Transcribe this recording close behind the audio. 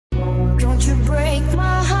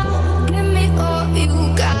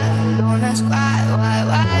ask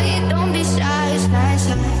why? Don't be shy, shy,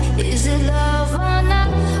 shy. Is it love or not?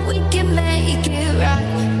 We can make it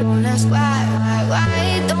right. Don't ask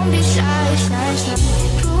why? Don't be shy, shy, shy.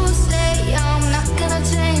 Who say I'm not gonna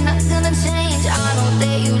change, not gonna change? I know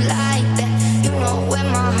that you like that. You know where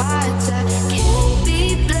my heart's at. Can't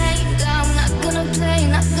be blamed. I'm not gonna play,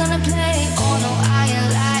 not gonna play. Oh no, I ain't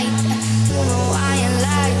like that. You know I ain't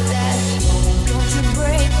like that. Don't you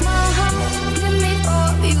break my heart. Give me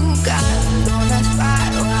all you got. Don't ask why?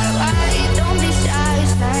 Don't be shy,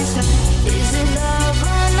 shy, shy. Is it love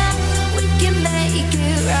or not? We can make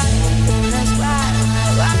it right. Don't ask why?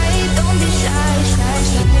 Don't be shy, shy,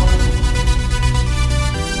 shy.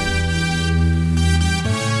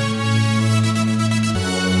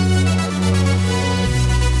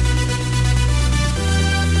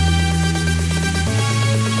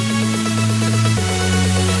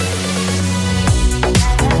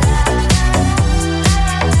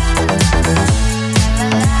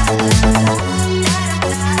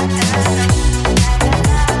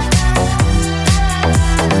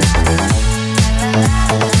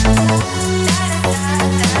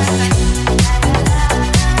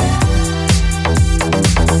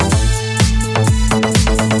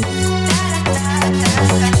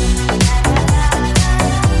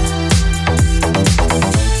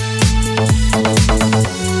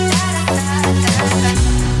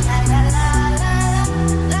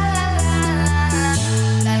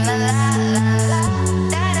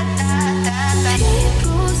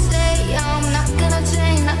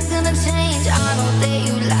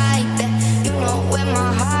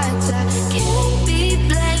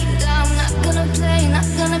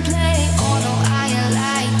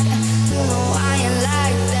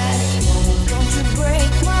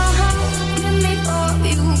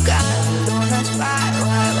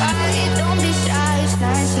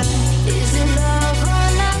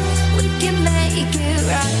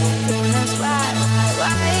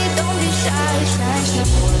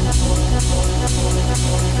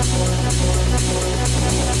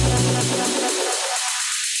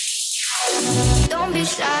 Don't be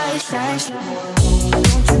shy, shy, shy.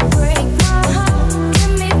 Don't you break my heart.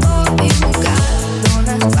 Give me all you got. Don't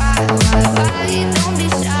ask why? Don't be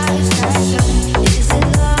shy, shy, shy. Is it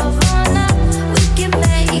love or not? We can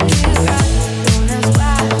make it right. Don't ask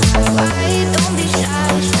why? Don't be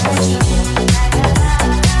shy, shy, shy.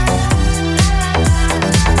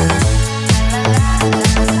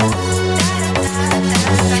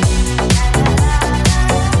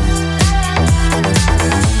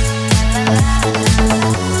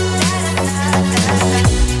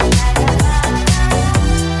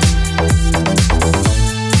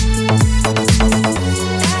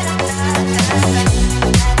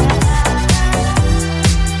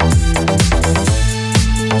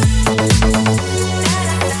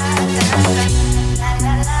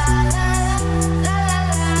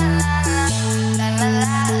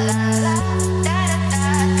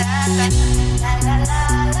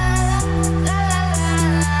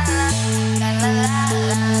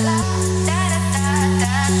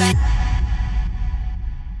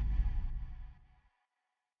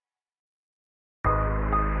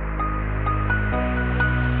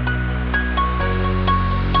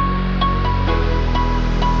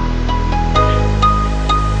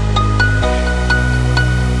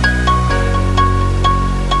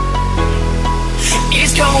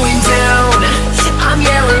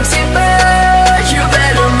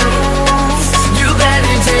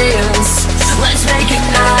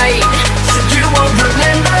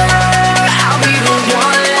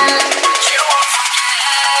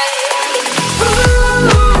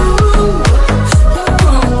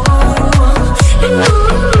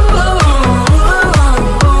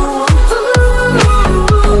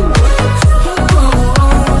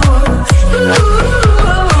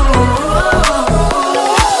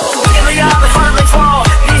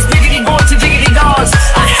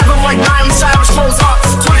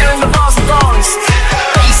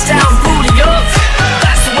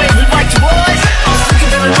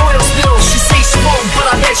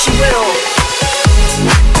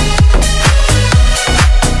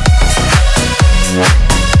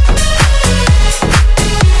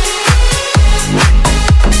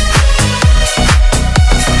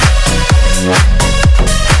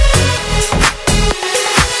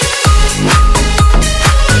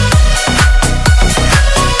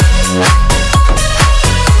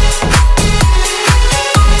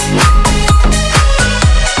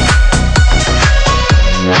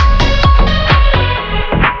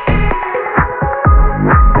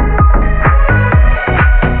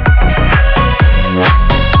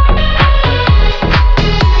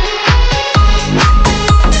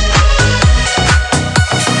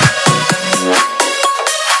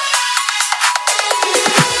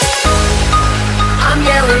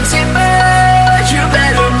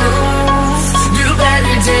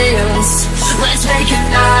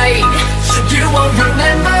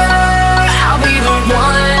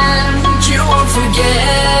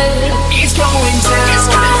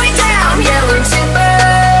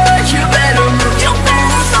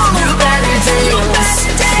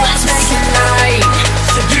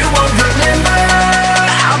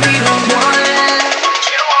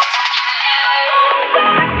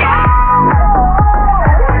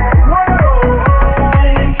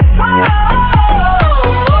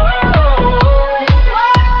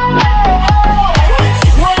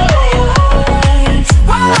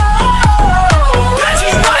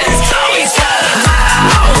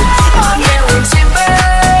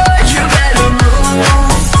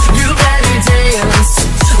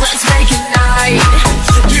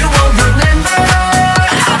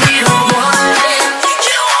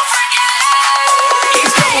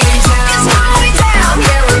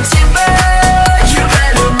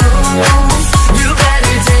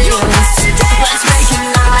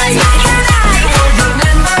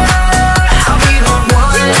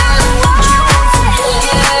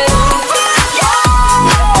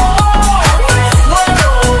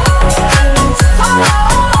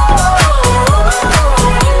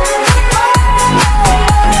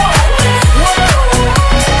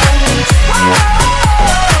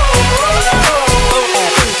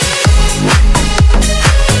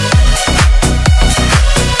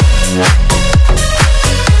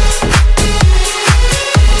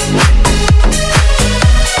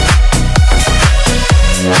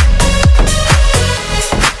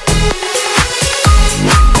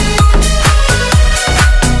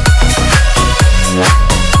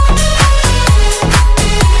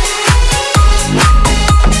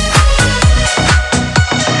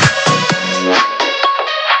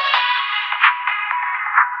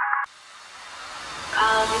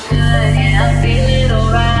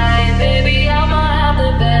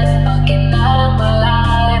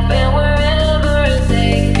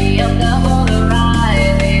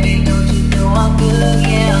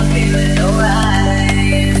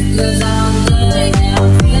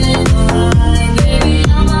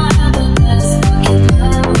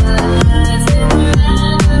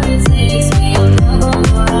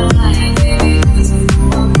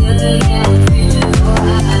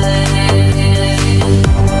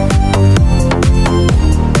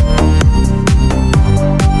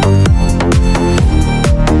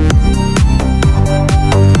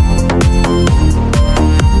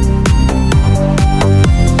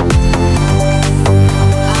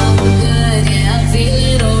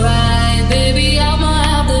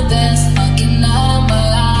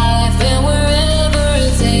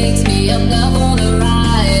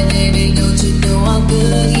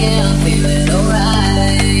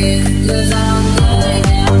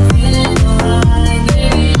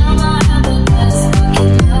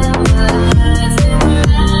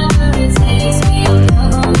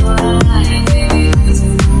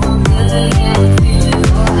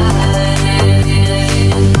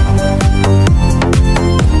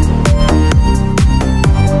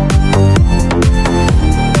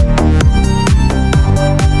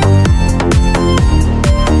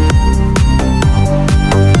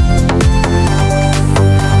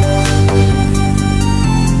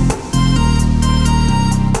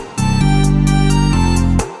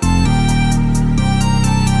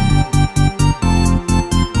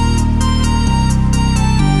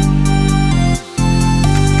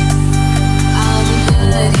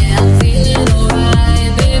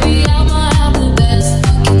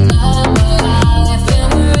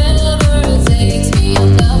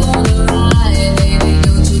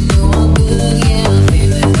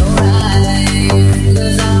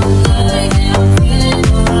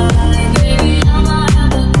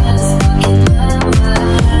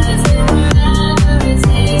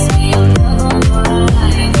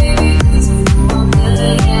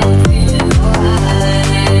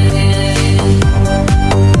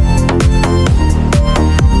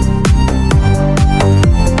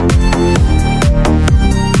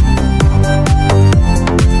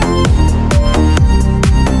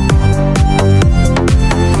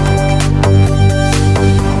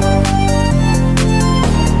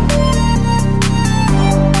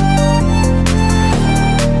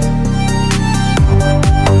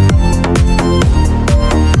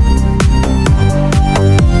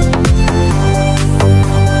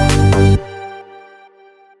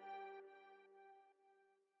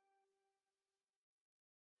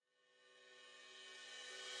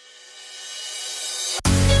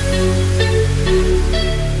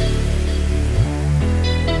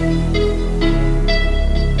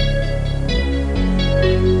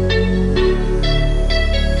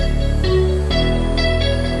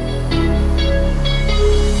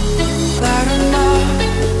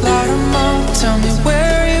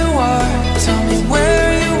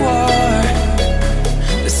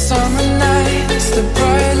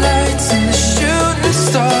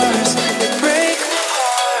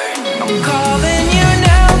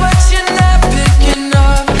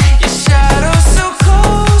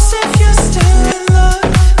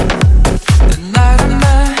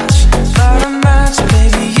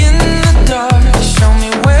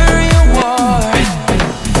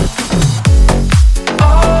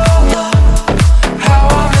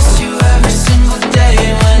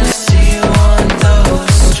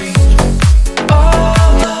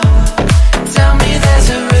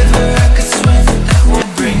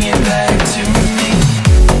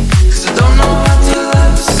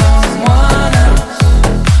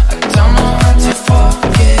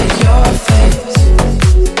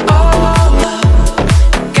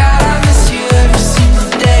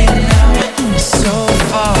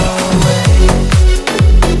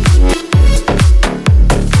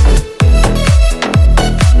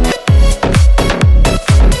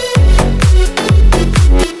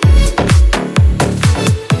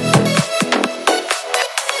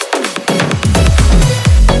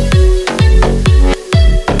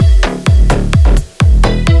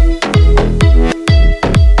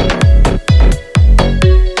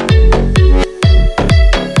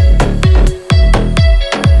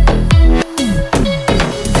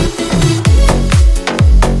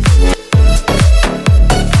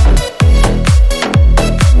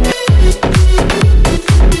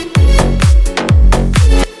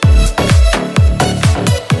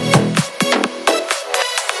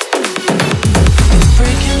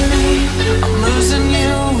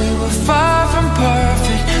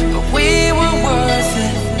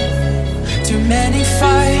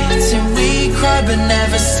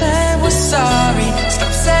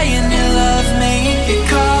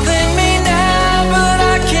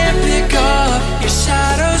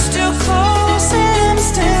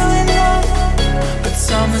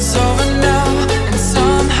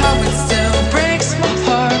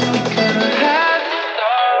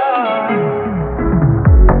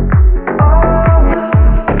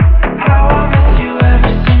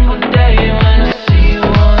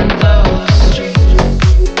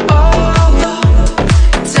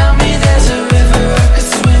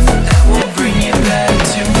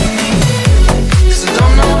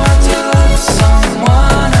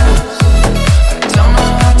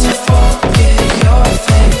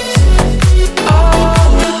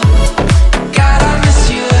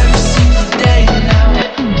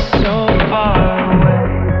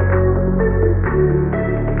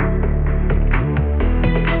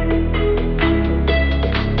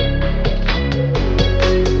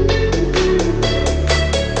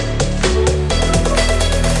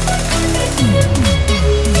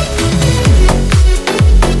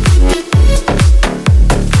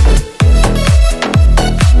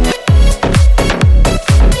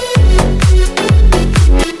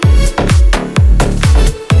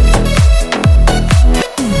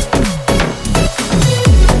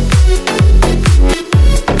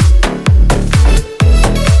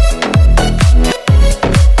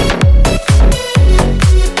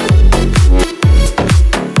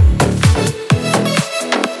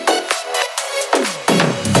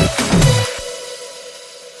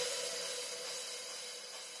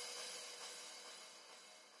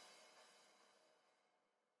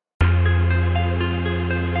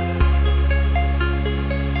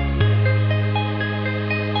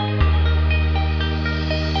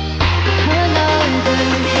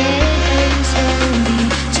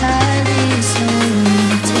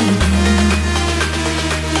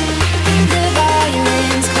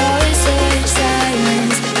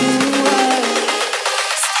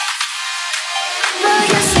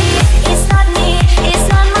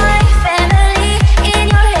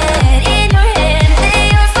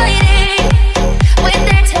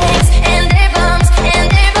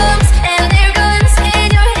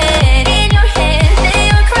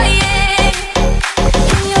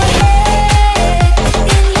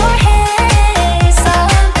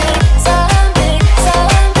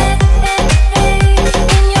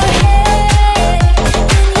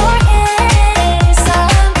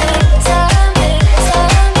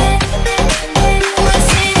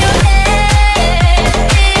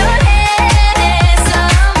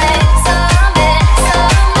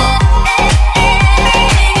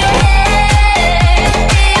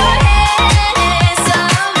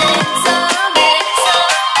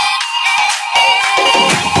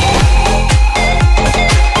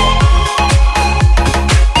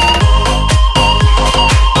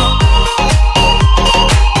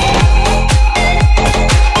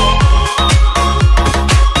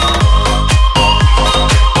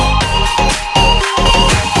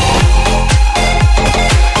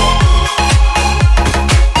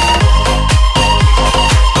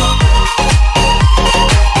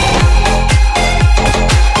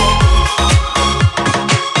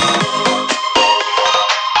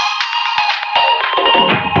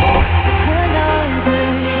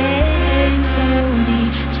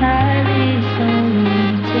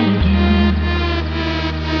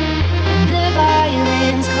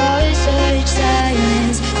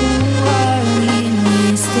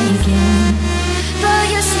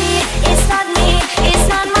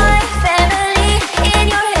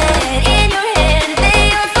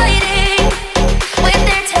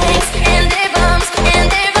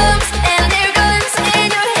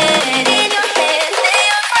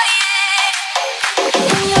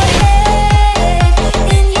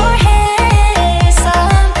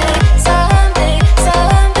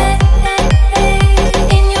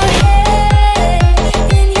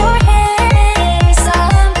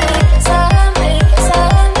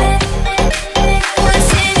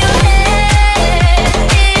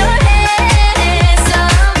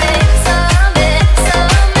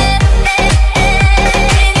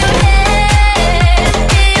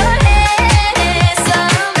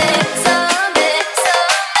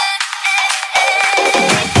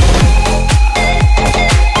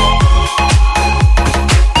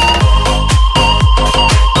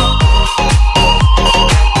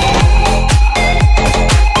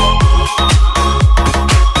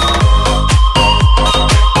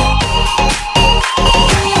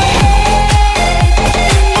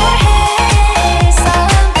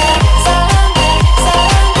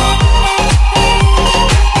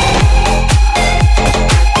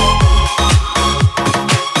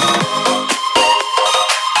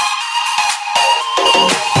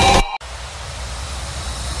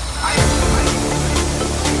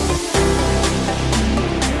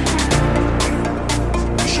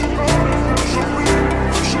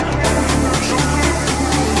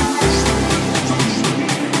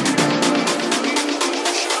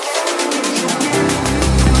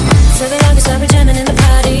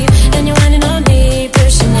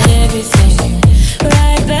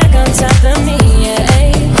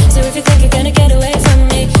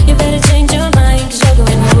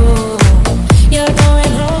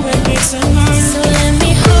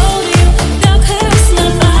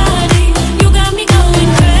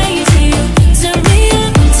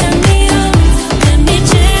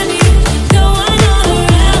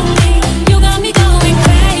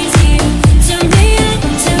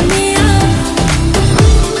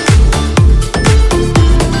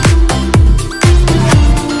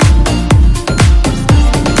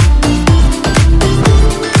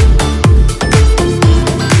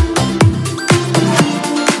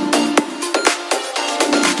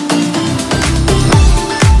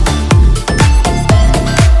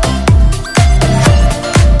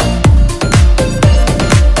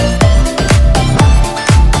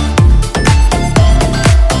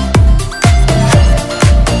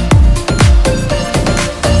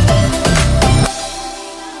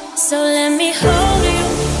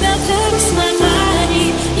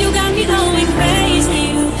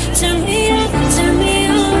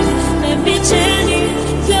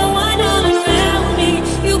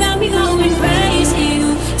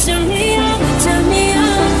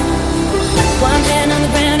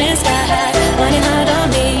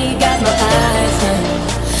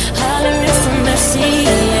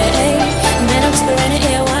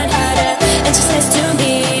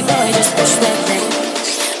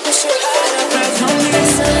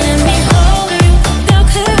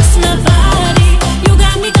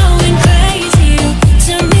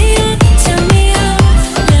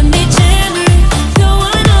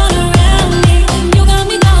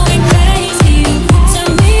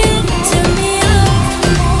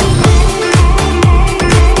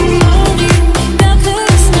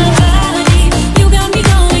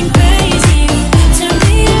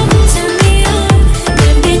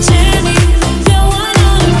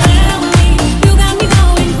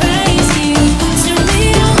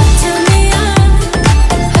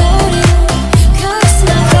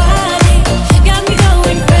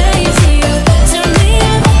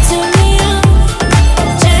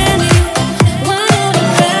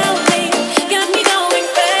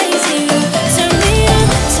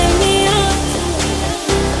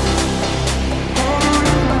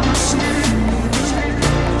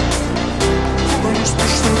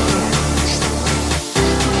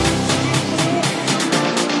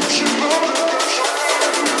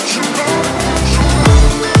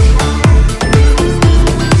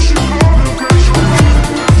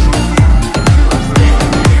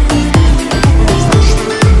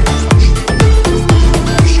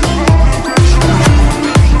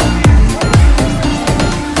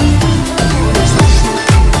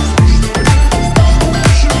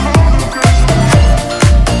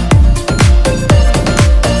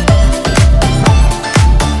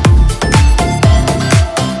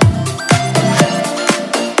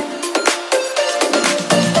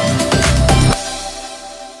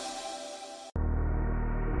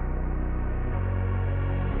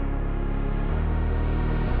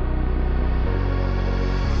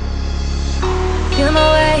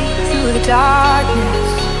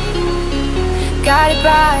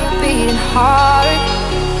 beating hard.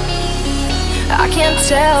 I can't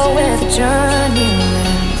tell where the journey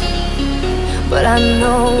ends, but I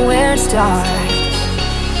know where it starts.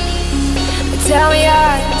 They tell me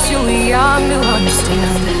I'm too young to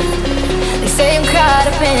understand. They say I'm caught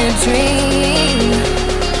up in a dream.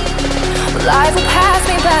 But life will pass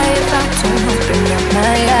me by if I don't open up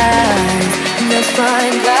my eyes, and that's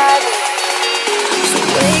fine by me. So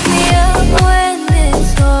wake me up when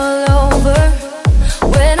it's all over,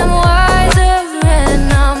 when I'm wiser and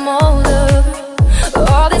I'm older.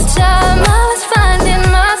 All this time I was finding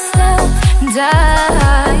myself, and I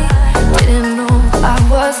didn't know I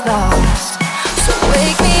was lost. So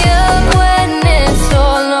wake me up when it's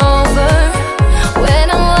all over, when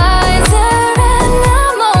I'm wiser and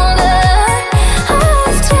I'm older. All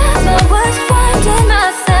this time I was finding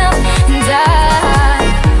myself, and I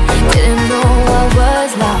didn't know I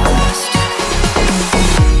was lost.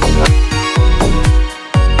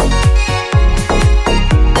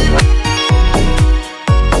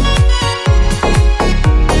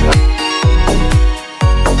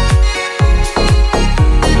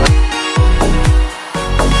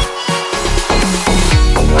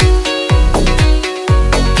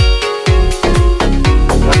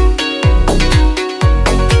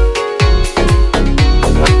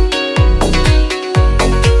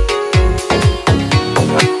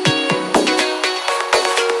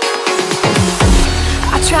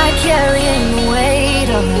 Carrying the weight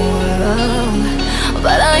of the world,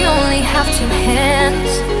 but I only have two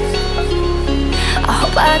hands. I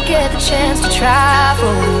hope I get the chance to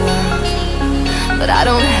travel the world, but I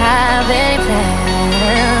don't have any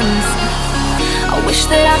plans. I wish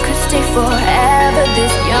that I could stay forever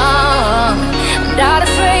this young, not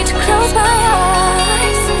afraid to close my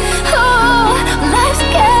eyes. Oh, life's a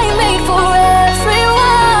game made for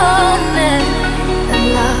everyone, and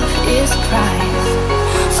love is a prize.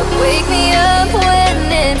 So wake me up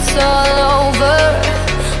when it's all over,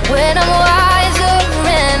 when I'm wiser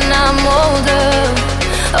and I'm older.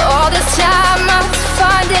 All this time I was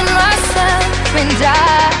finding myself, and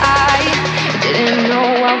I didn't know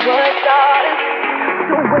I was lost.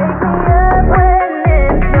 So wake me up when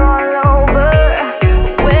it's all over,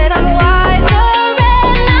 when I'm wiser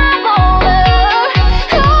and I'm older.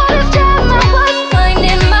 All this time I was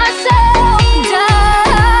finding myself, and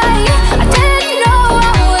I didn't know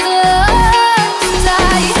I was lost.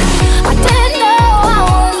 I didn't know I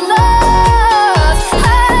was lost.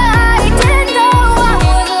 I didn't know I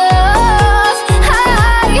was lost.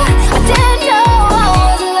 I didn't know I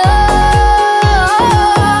was lost.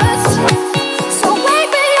 So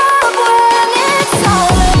wake me up when it's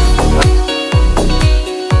all over.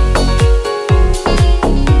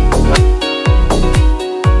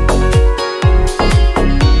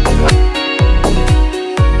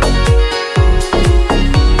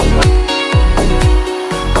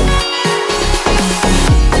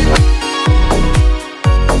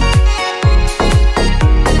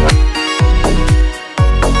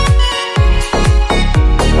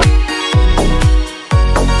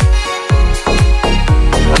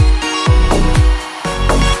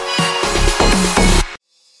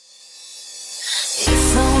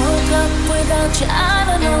 If I woke up without you, I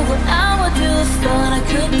don't know what I would do. Thought I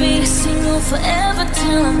could be single forever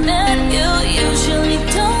till I met you. Usually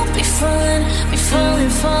don't be falling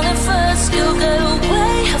first. You got a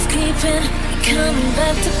way of keeping me coming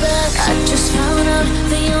back to back. I just found out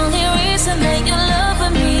the only reason that you're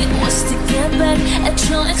loving me was to get back at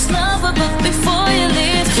your ex-lover. But before you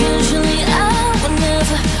leave, usually I would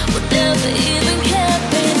never even care.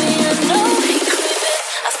 Baby, I know you're creeping,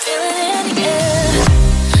 I feel it in the air.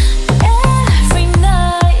 Every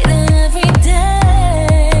night and every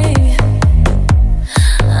day,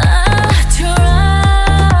 I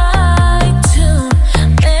try to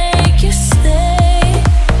make you stay,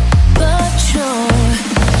 but your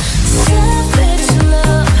savage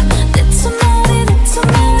love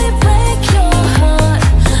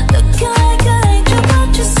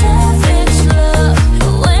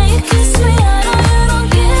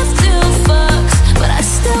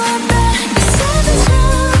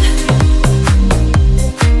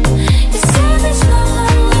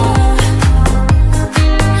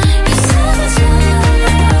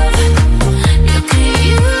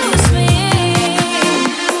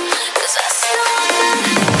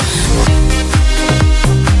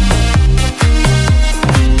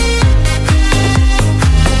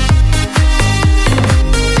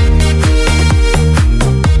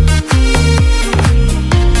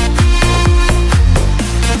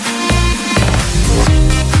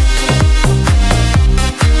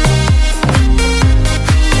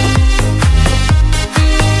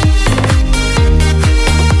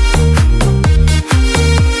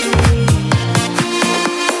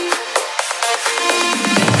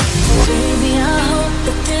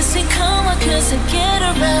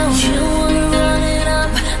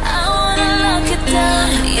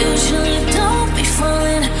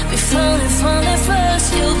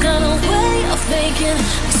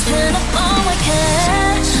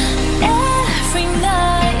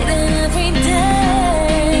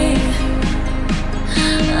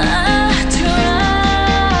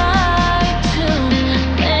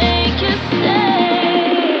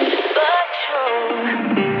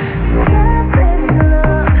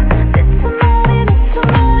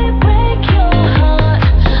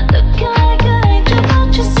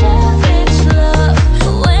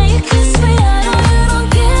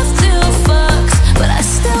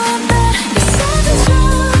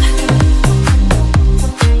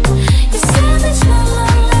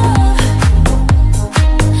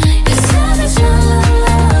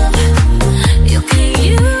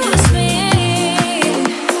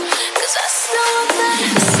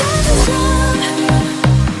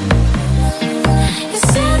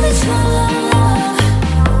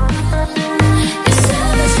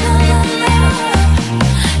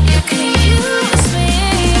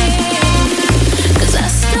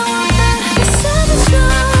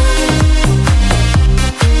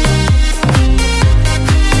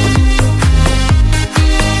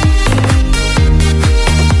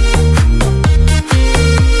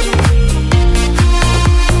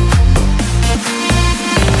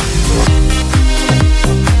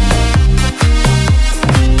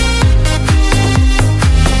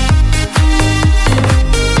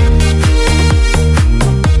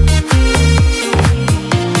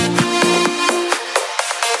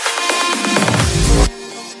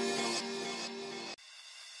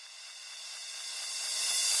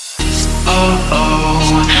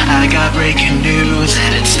breaking news,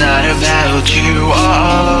 and it's not about you.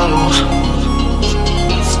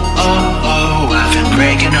 I've been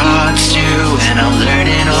breaking hearts too, and I'm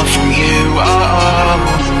learning all from you.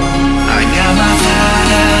 I got my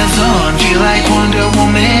eyes on, feel like Wonder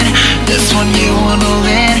Woman. This one you wanna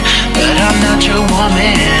win, but I'm not your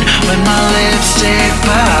woman. When my lipstick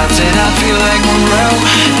pops and I feel like Monroe,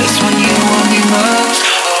 this one you want me most.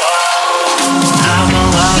 I'm a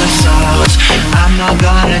lot of sauce, I'm not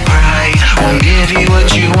gonna cry. Won't give you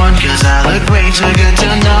what you want, cause I look way too good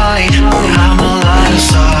tonight. I'm a lot of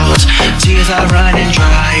sauce, tears are running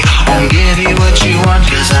dry. Won't give you what you want,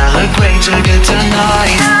 cause I look way too good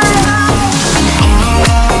tonight.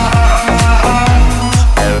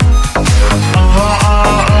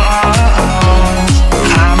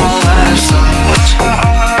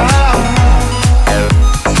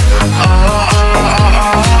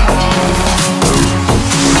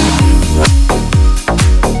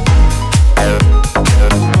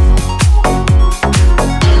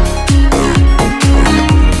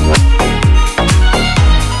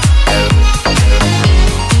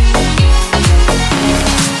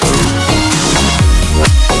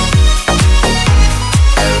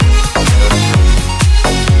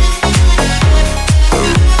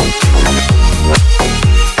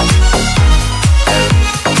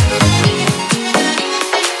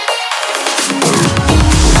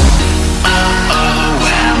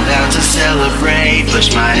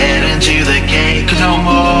 Push my head into the cake, no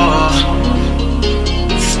more.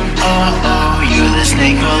 You're the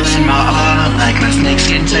snake pulling my arm, like my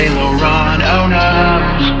snakeskin Taylor Ron. Oh no,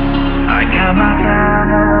 I got my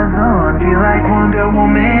flowers on, feel like Wonder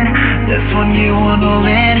Woman. This one you wanna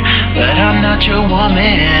win, but I'm not your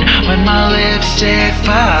woman. When my lipstick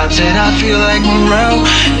pops and I feel like Monroe,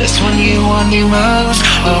 this one you want me most.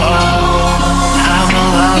 I'm a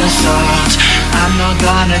lot of sauce, I'm not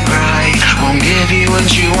gonna cry. Won't give you what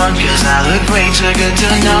you want, cause I look way too good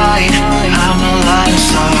tonight. I'm a lot of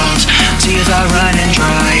sauce, tears are running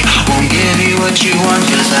dry. Won't give you what you want,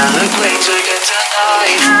 cause I look way too good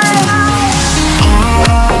tonight.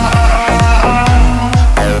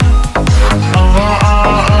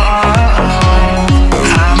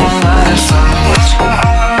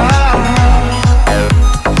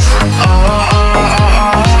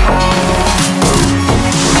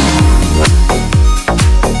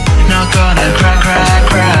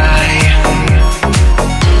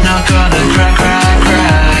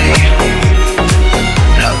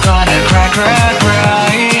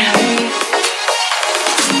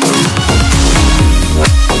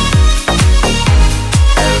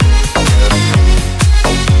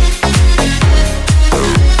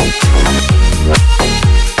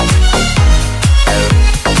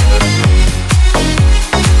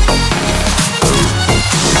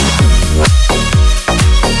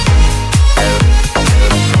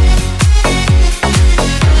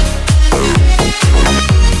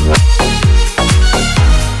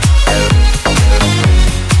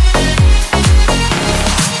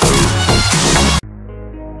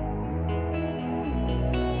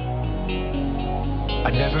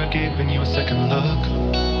 I'd never given you a second look,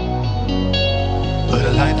 but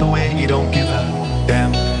I like the way you don't give a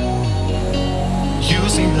damn. You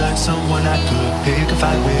seem like someone I could pick a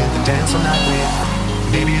fight with and dance all night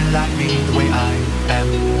with. Maybe you like me the way I am.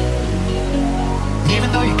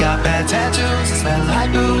 Even though you got bad tattoos that smell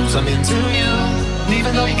like booze, I'm into you.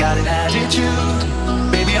 Even though you got an attitude,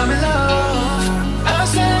 baby, I'm in love. I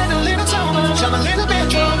said a little too much, I'm a little bit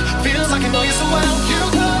drunk. Feels like I know you so well. You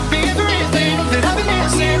could be everything that I've been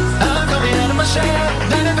missing. I'm coming out of my shell.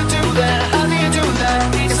 I never do that, I need to do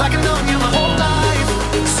that. It's like I've known you my whole life.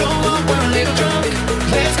 So we're a little drunk.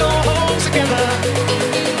 Let's go home together.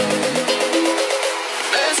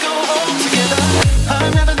 Let's go home together.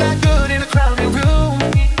 I'm never that good in a crowded room,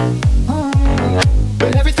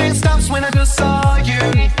 but everything stops when I just saw you.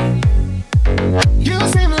 You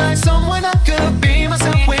seem like someone I could be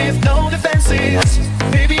myself with no defenses.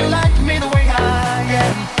 Baby, you like me the way I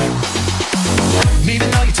am. Even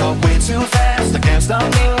though you talk way too fast, I can't stop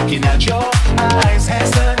looking at your eyes.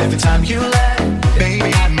 Hands turn every time you laugh.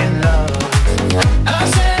 Baby, I'm in love. I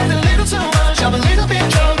said a little too much, I'm a little bit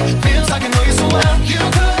drunk. Feels like I know you so well. You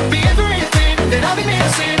could be everything that I've been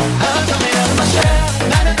missing. I'm coming out of my shell.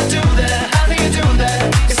 I never do that, how do you do that?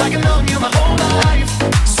 It's like I've known you my whole life.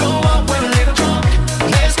 So we're a little drunk.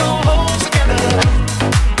 Let's go home together.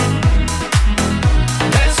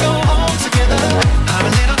 Let's go home together. I'm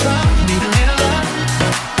a little drunk, need a little love.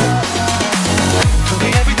 Could be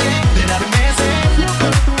everything that I've been missing.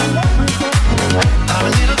 I'm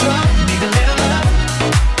a little drunk, need a little love.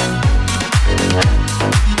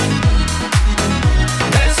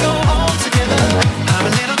 Let's go home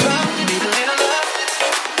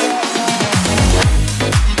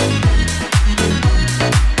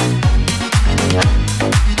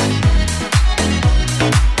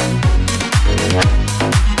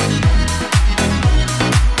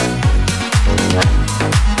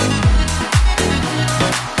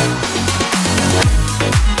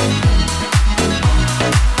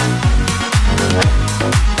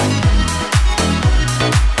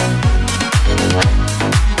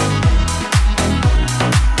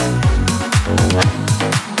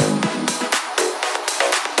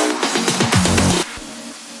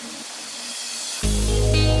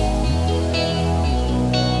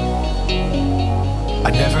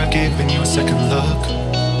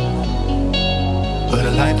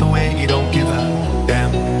like the way you don't give a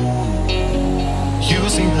damn. You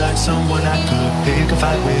seem like someone I could pick a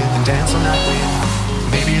fight with and dance all night with.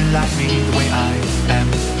 Maybe you like me the way I am.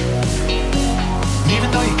 Even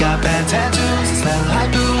though you got bad tattoos and smell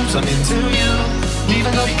like boobs, I'm into you.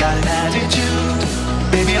 Even though you got an attitude,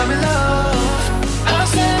 baby, I'm in love. I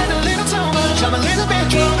said a little too much, I'm a little bit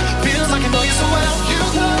drunk. Feels like I know you so well. You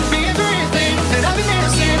could be everything that I've been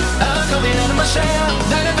missing. I'm coming out of my shell.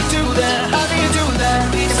 I never do that, how do you do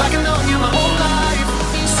that? It's like I've known you my whole life.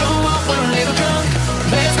 So what, we're a little drunk.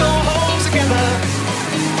 Let's go home together.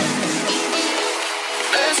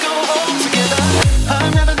 Let's go home together.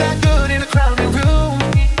 I'm never that good in a crowded room,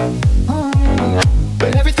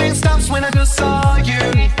 but everything stops when I just saw you.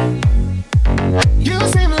 You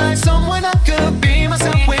seem like someone I could be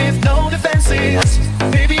myself with no defenses.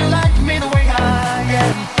 Baby, you like me the way I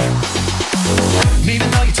am. Even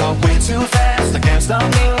though you talk way too fast, I can't stop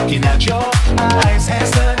looking at your eyes.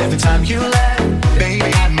 Hands turn every time you laugh.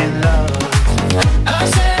 Baby, I'm in love. I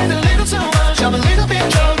said a little too much, I'm a little bit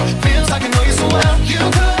drunk. Feels like I know you so well. You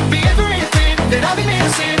could be everything that I've been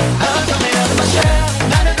missing. I'm coming out of my shell.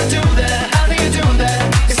 I never do that, how do you do that?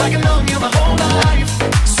 It's like I've known you my whole life.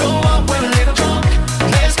 So what, we're a little drunk.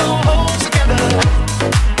 Let's go home together.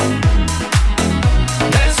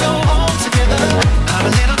 Let's go home together. I'm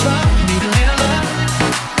a little drunk, need a little love.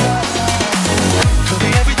 Could be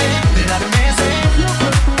everything that I've been missing.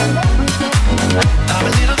 I'm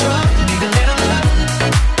a little drunk, need a little love.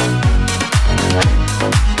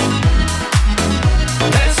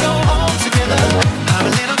 Let's go home together. I'm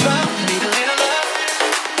a little drunk, need a little love.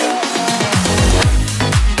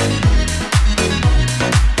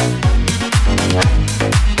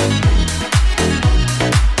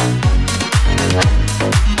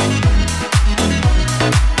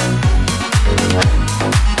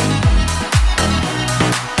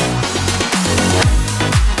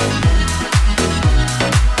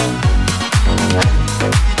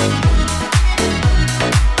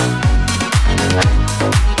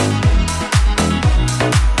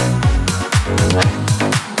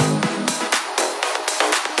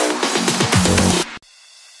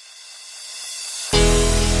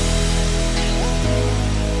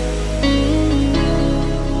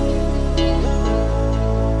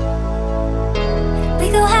 We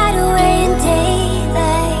go hide away in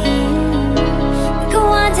daylight. We go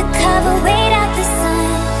undercover, wait out the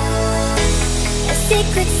sun. A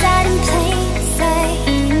secret side in plain sight.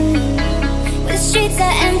 Where the streets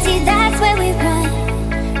are empty, that's where we run.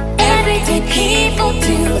 Everyday people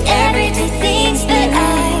do everyday things, but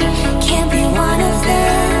I can't be one of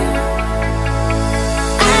them.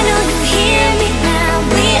 I know you hear me now.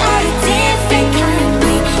 We are a different kind.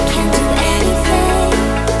 We can do anything.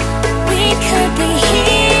 We could be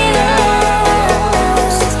heroes.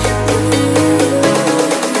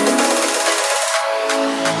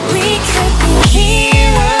 We could be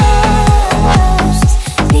heroes.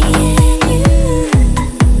 Me and you.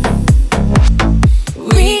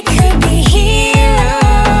 We could be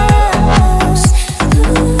heroes.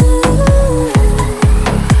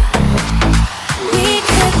 We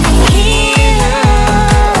could be heroes.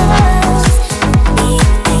 Me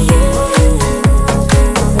and you.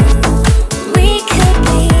 We could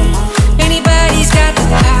be. Anybody's got the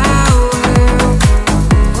power.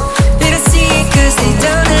 They don't see it cause they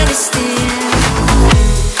don't understand.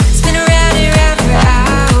 Spin around and round for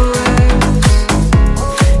hours.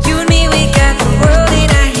 You and me, we got the world in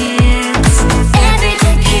our hands.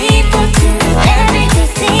 Everyday people do everyday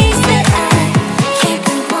things, but I can't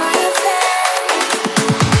be one of them.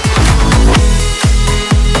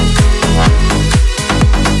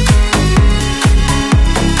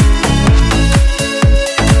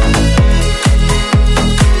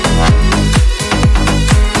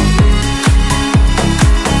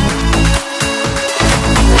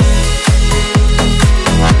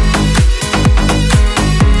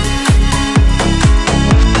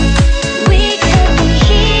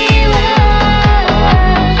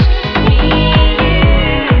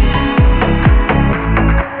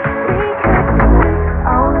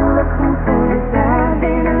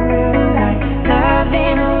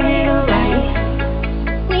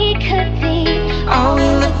 We could be All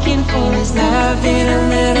we're looking for is love and a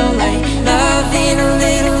little light. Love and a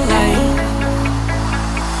little light.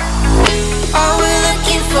 All we're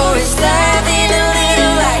looking for is love and a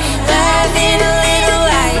little light. Love and a little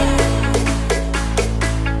light.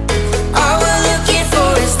 All we're looking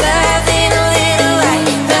for is love and a little light.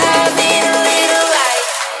 Love and a little light.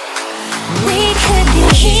 We could be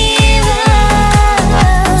heroes,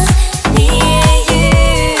 me and you.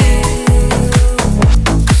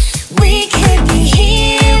 We could be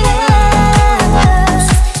heroes.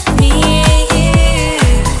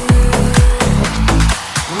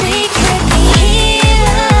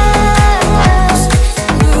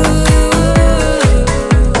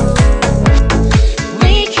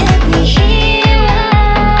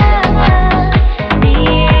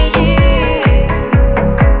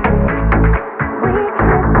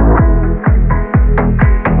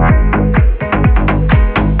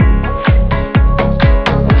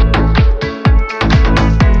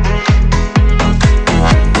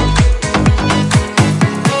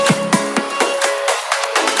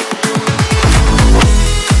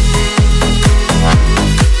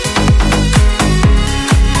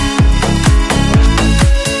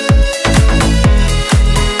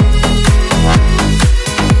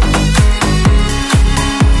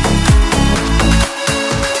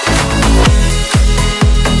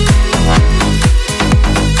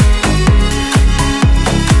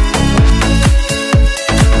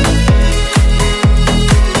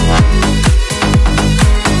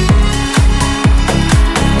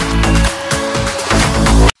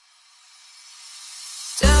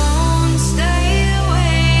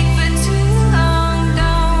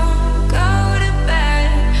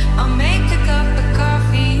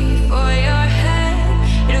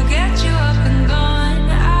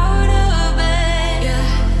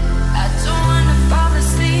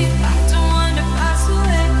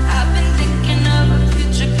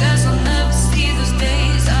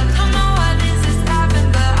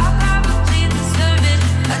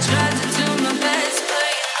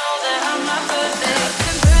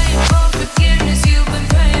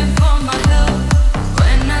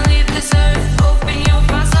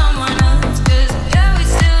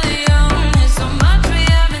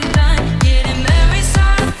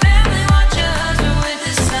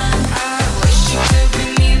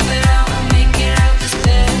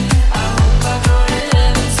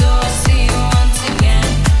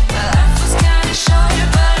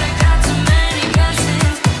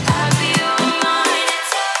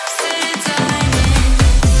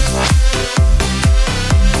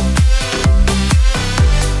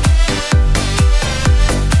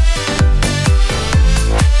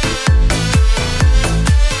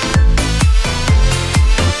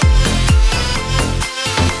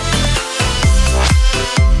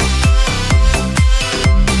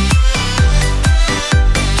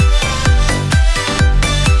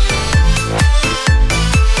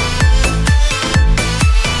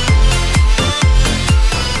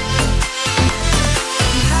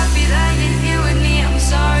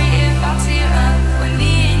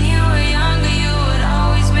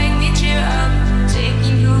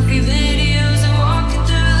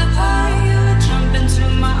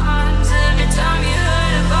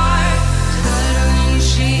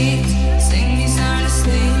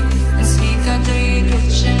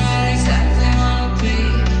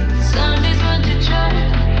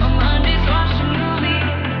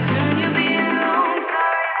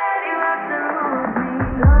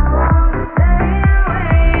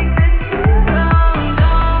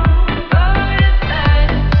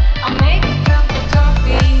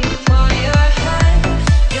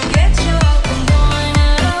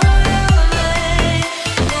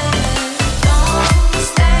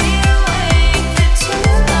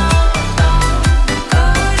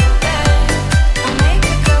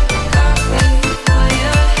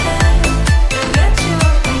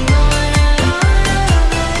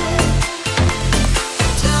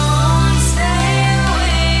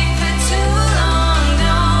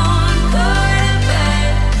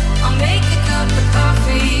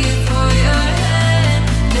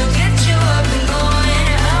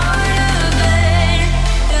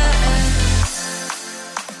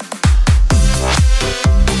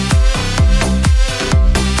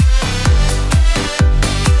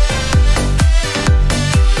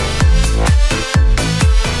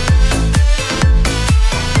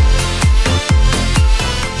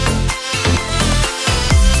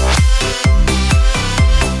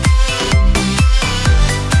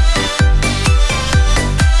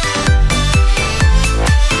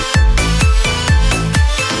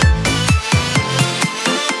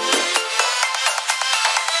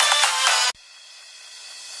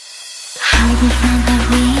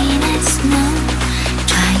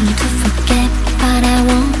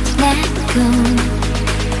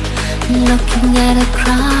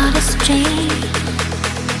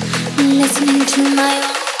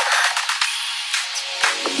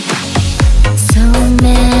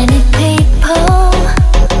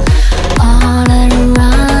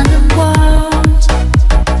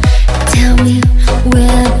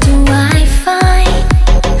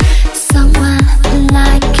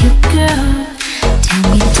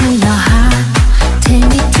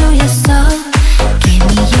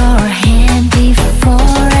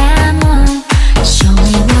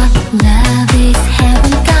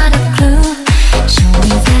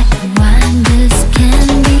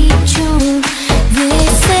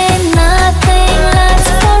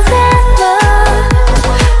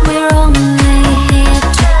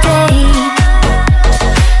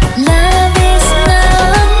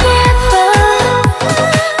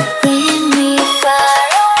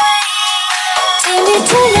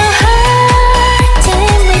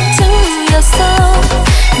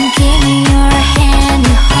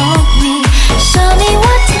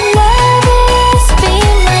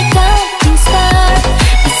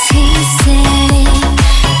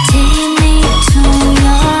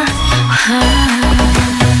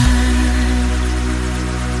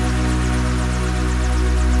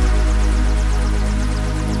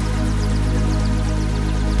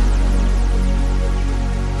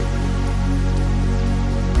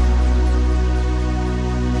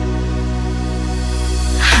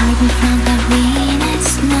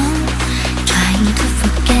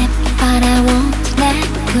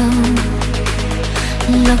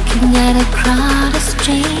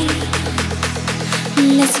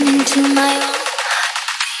 into my own.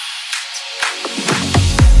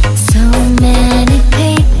 So many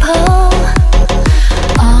people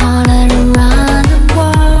all around the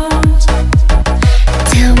world.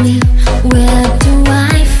 Tell me, where do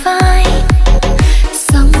I find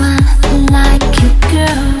someone like you,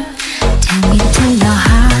 girl? Take me to your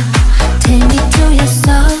heart, take me to your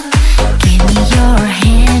soul. Give me your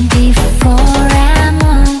hand before I'm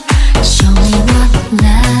on. Show me what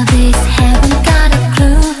love is, haven't got a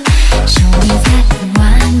clue. Show me that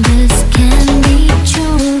wonders can be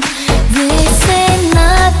true. They say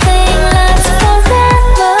nothing lasts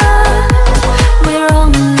forever. We're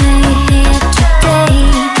only here today.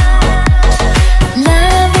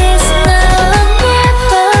 Love is now or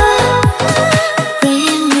never.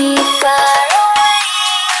 Bring me far away.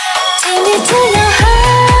 Take me to your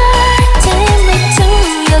heart, take me to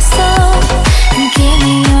your soul. Give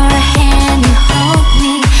me your hand, you hold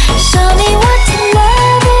me. Show me what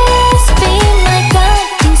love is, be my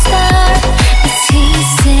guiding star. It's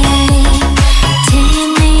easy. Take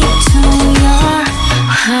me to your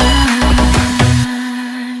heart.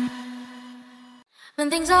 When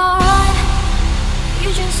things are right, you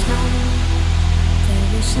just know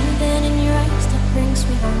there's something in your eyes that brings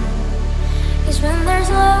me home. 'Cause when there's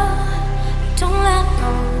love, you don't let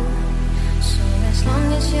go. So as long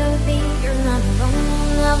as you're there, you're not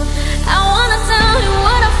alone. I wanna tell you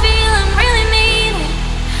what I feel and really mean it.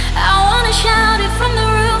 I wanna shout it from the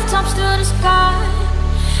rooftops to the sky.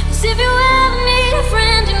 'Cause if you ever need a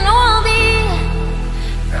friend, you know I'll be there.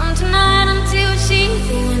 From tonight until we see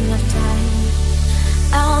the end of time,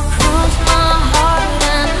 I'll cross my heart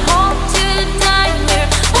and hope to die here.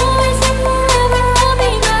 Always and forever I'll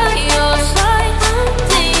be by your side.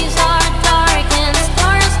 Days are dark and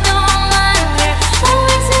stars don't light here.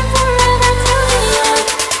 Always and forever till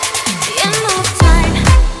the end of time.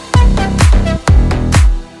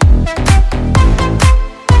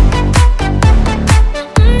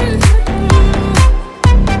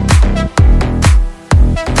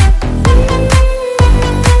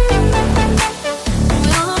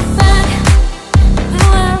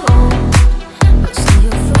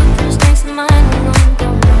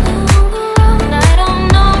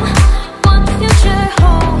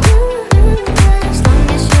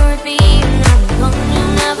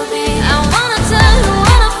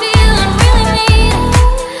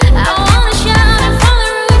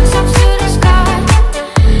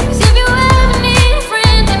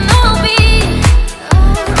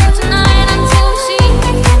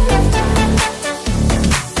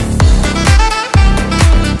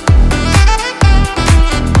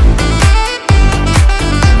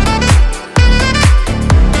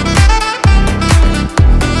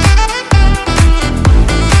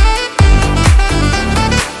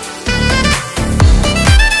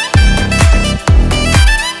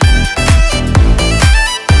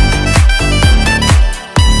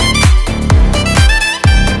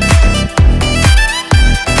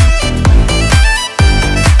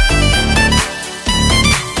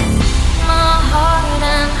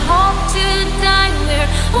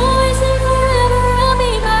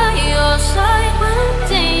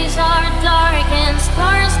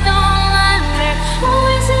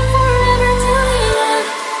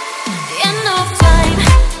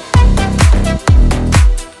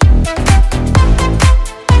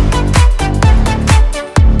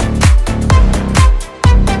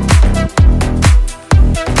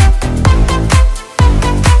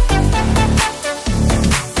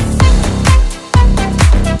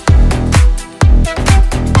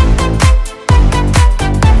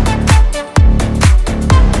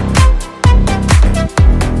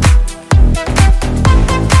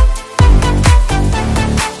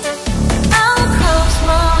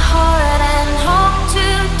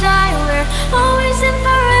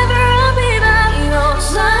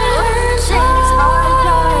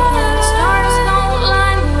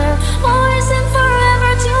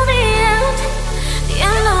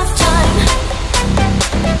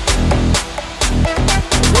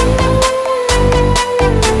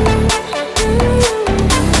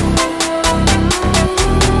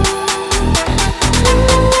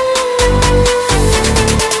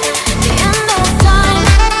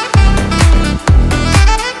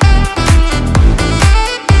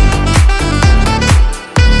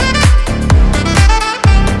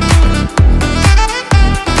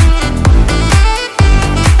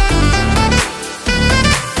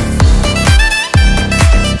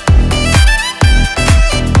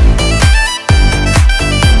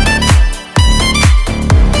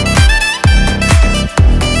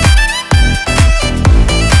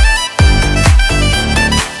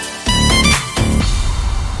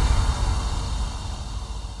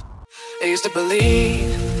 used to believe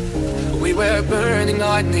we were burning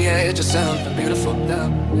on the edge of something beautiful,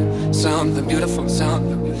 something beautiful,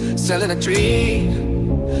 something. Selling a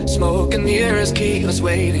dream, smoke and mirrors keep us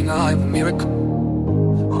waiting. I'm a miracle,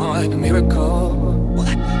 I'm a miracle.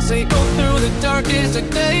 Say go through the darkest of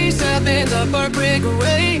days, step in the heartbreak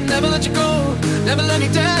away. Never let you go, never let me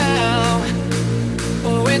down.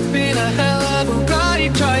 Oh, it's been a hell of a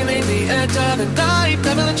ride, climbing the edge of the night.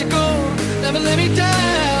 Never let you go, never let me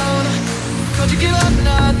down. Don't you give up,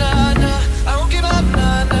 nah, nah, nah. I won't give up,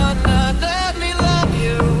 nah, nah, nah. Let me love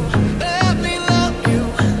you, let me love you.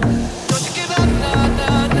 Don't you give up, nah,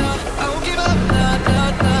 nah, nah. I won't give up, nah,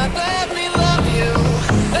 nah, nah. Let me love you,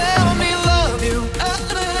 let me love you, ah,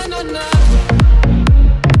 nah, nah, nah.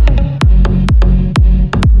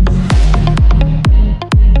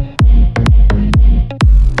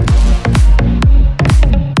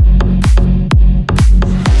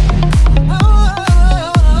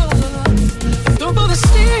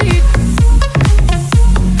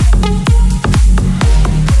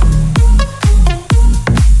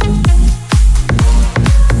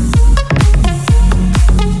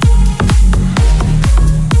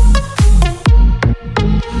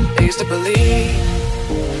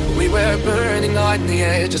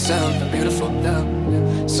 Just something beautiful,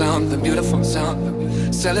 something beautiful,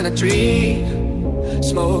 something. Selling a dream,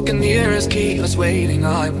 smoke and mirrors keep us waiting.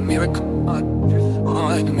 I'm a miracle,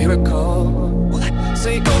 I'm a miracle.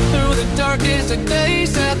 Say go through the darkest of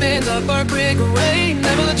days, step in the heartbreak away.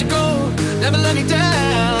 Never let you go, never let me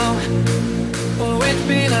down. Oh, it's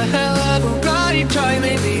been a hell of a ride,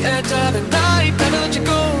 climbing the edge of the night. Never let you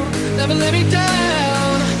go, never let me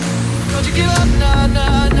down. Don't you give up, nah,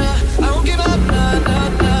 nah, nah. I won't give up, nah, nah,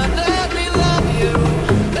 nah. Let me love you,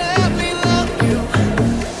 let me love you.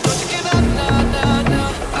 Don't you give up, nah, nah,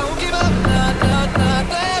 nah. I won't give up, nah, nah, nah.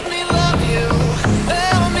 Let me love you,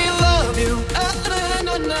 let me love you, ah,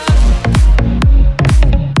 nah, nah, nah.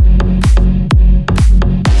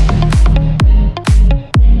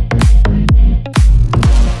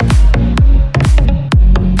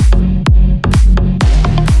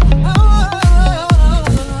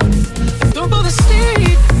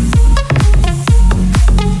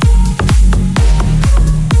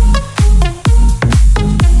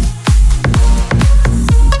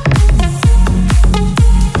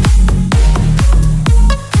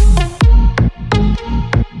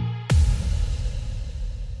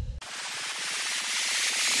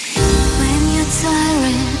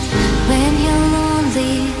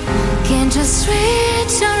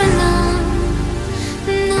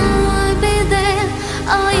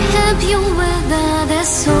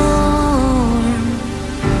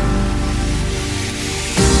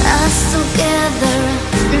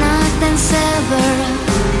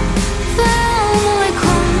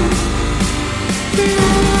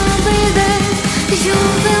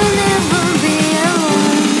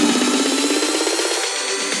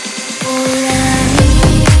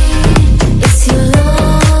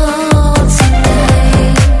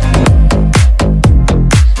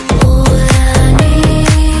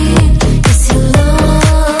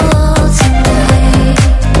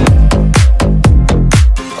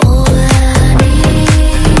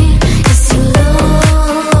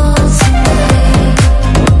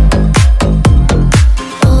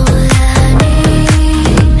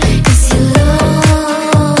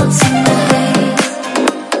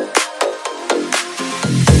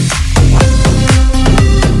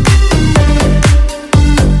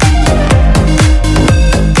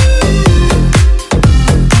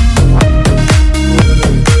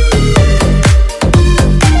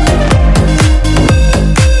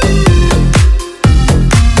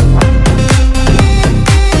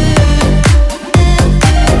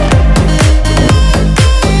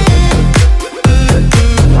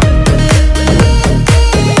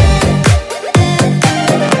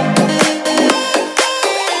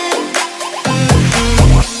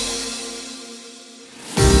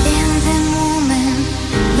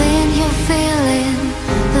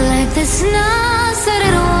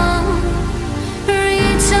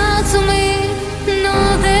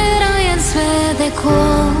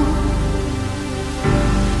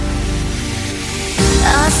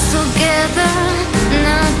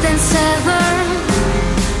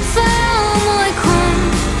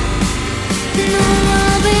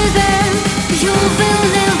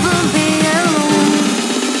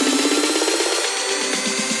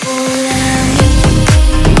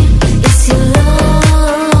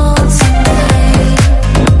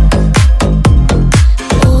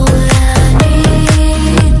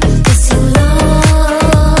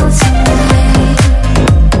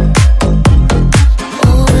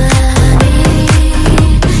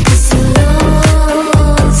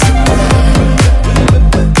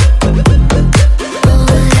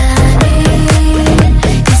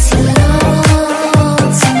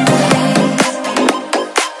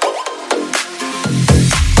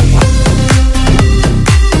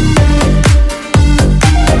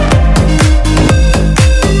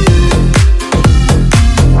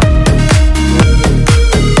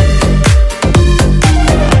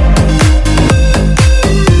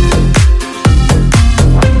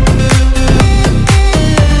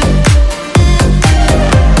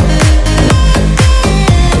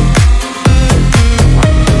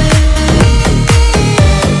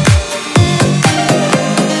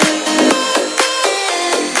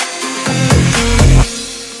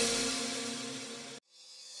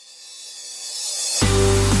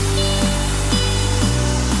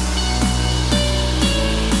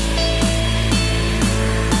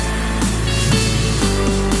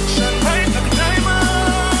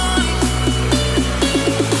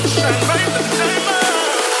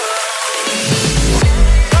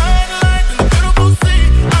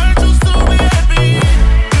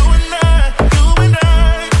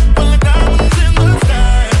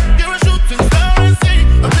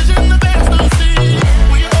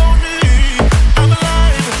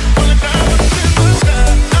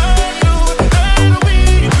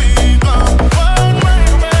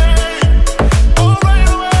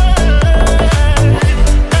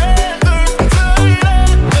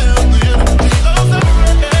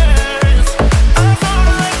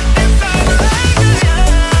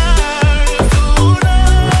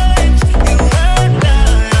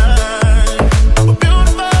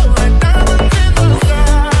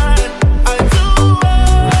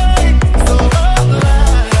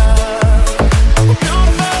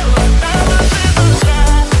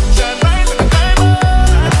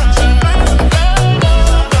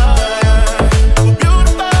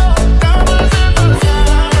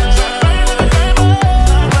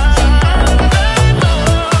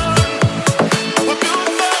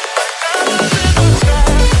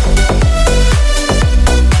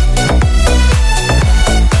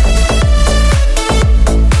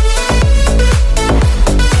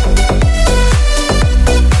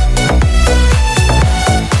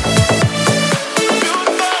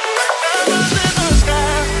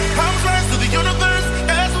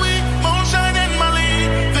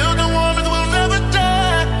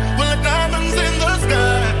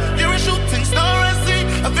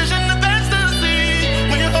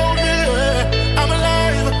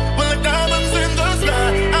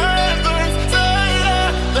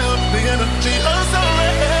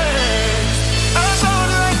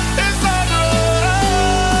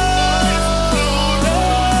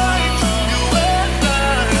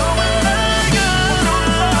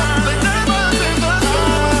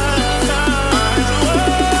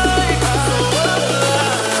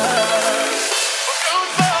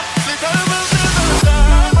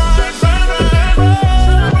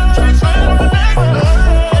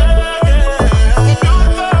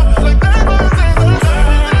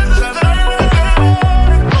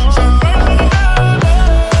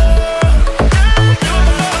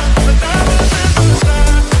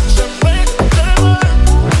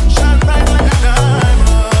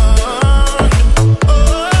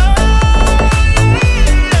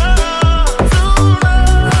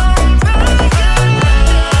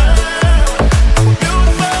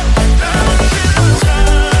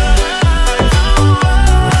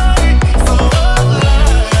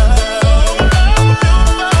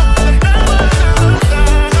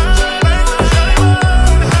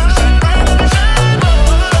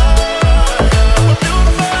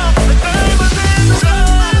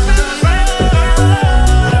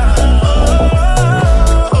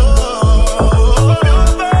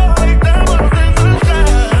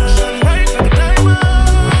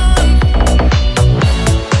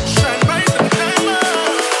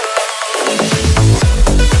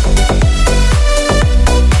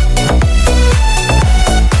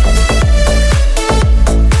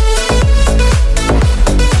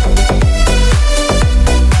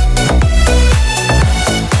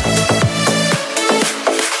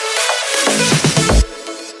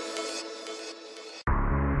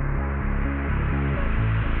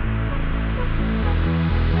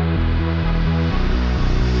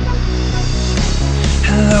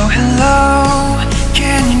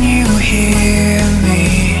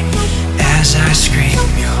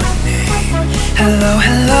 Hello,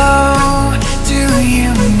 hello, do you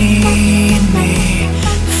need me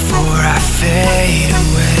before I fade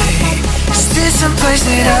away? Is this some place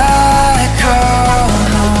that I call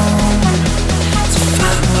home to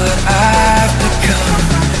find what I've become?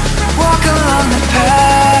 Walk along the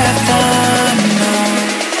path I know.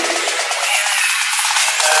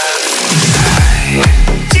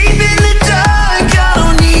 Deep in the dark, I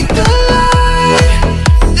don't need the light.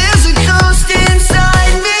 There's a ghost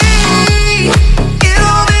inside me. It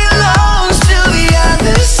all belongs to the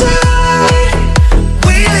other side.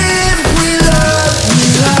 We live, we love, we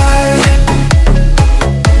live.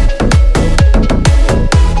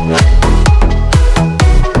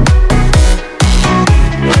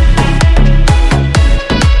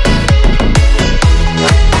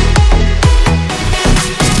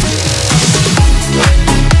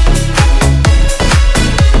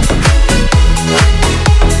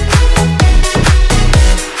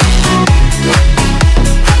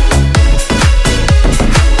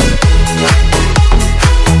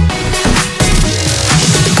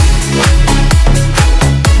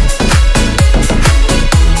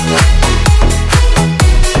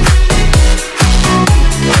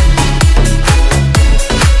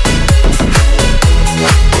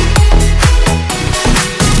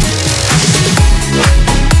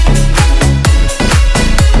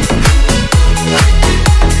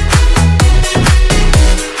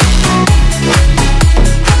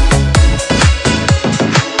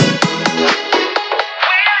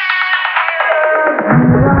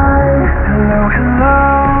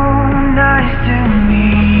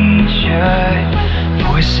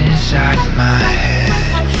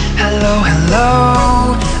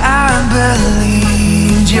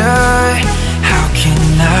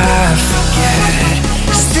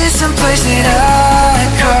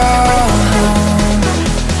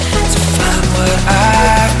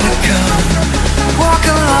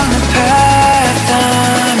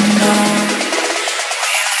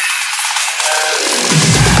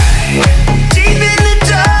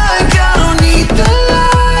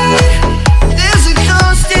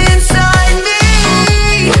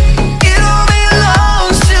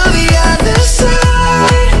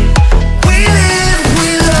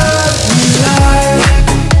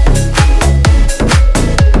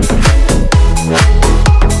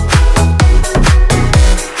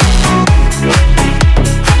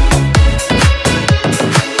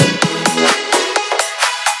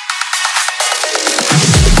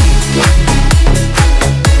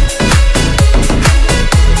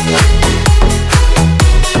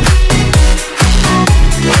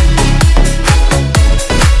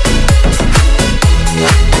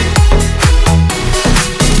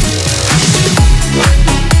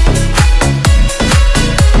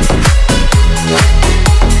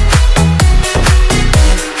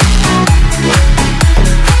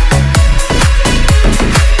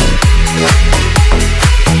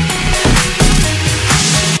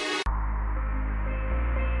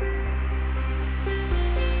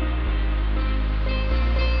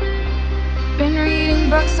 Been reading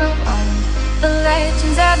books of old, the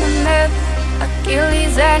legends and the myths,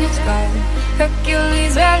 Achilles and his bow,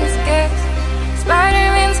 Hercules and his gifts,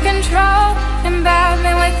 Spider-Man's control, and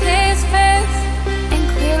Batman with his fists. And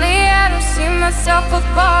clearly I don't see myself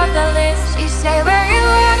above the list. She say, where you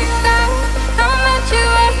wanna go? I'll meet you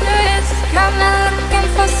at the risk. Kinda looking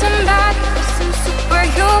for somebody with some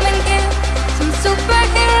superhuman gifts, some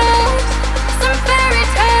superheroes, some fairy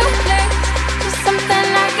tale bliss, just something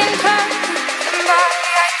I can turn to, somebody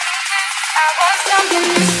I can kiss. I want something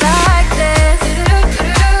just like this.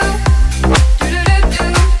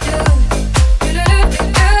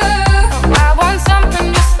 I want something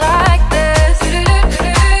just like this.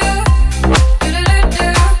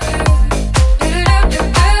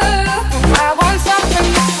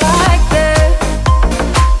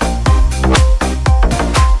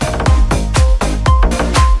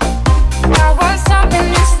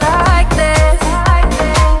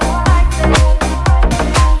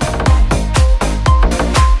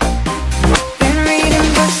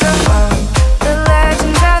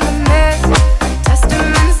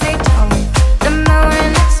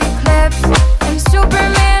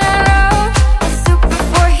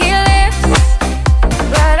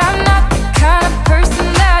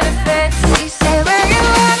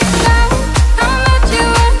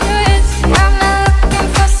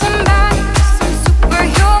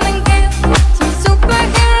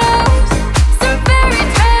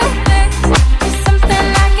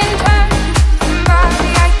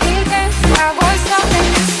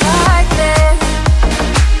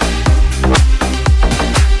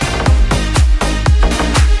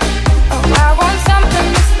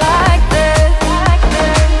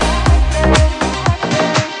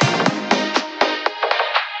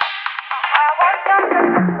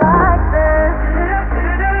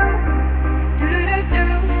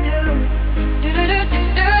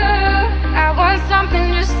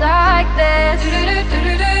 Where'd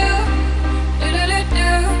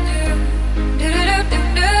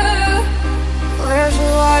you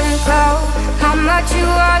wanna go? How much you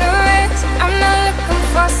wanna rent? I'm not looking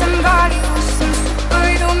for somebody with some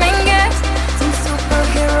superhuman gifts, some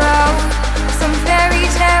superhero, some fairy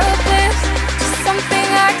tale bliss, just something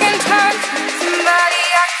I can turn to, somebody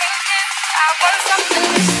I can kiss. I want something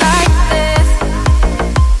just like this.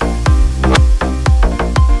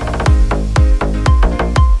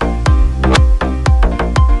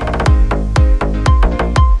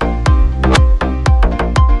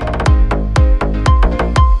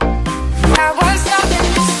 I want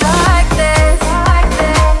something just like this, like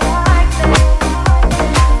this, like this.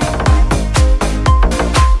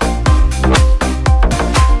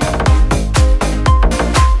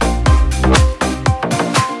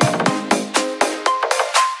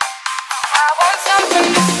 I want something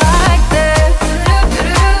just like this.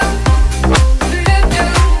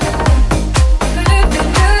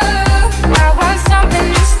 I want something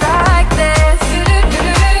just like this.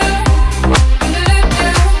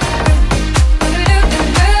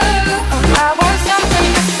 I want something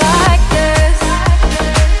just like this.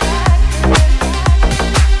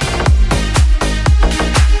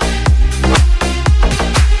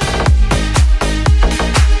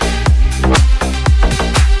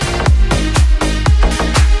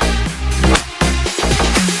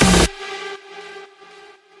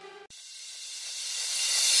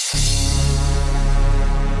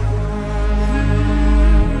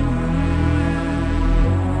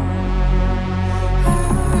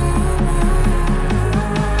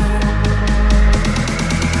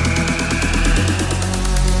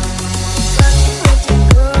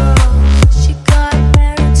 She got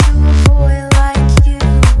married to a boy like you.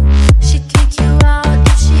 She'd kick you out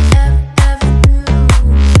if she ever knew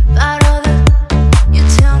about all the you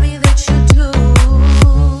tell me that you do.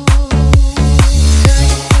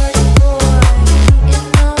 Dirty boy, you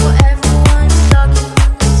know everyone's talking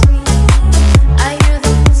to me. I hear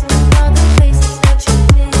the news from all the places that you've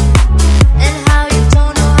been, and how you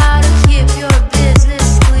don't know how to keep your business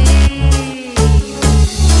clean.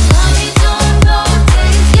 Mommy don't know that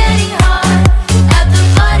it's getting hot at the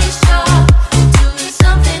body shop, doing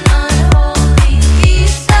something unholy. He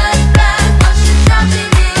sat back while she's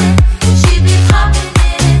dropping it. She be popping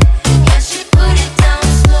it, yeah, she put it down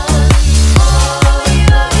slowly. Oh,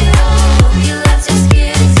 yo, yo, he left his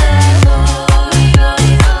kids at home. Yo,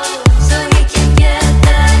 yo, so he can get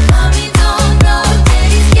that. Mommy don't know that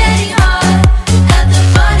he's getting hot at the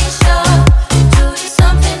body shop, doing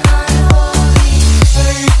something unholy.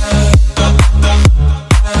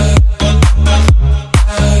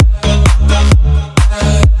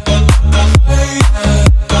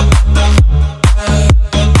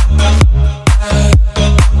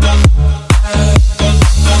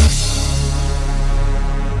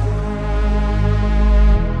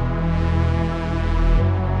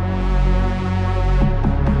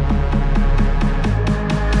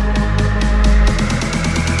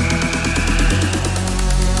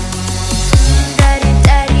 Daddy,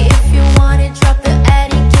 daddy, if you want it, drop the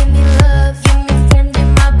addy. Give me love, give me friend in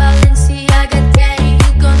my Balenciaga. Daddy,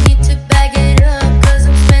 you gon' need to bag it up, 'cause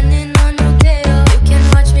I'm spending on Rodeo. You can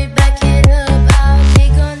watch me back it up, I'll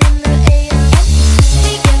take on in the AM.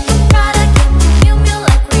 He give me Prada, give me Miu Miu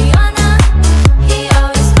like Rihanna. He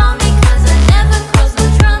always found me 'cause I never cause no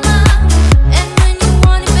drama. And when you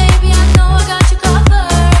want it, baby, I know I got you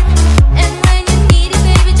covered. And when you need it,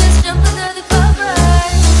 baby, just jump under the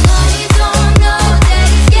covers. Mommy don't know that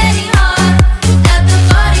he's getting hot at the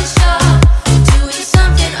body shop, doing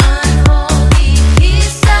something unholy. He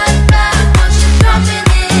sat back while she's dropping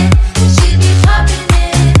it. She be popping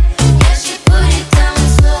it, yeah, she put it down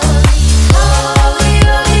slowly. Oh,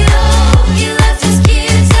 yo, yo, he left his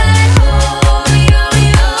kids at home. Yo,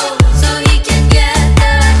 yo, so he can get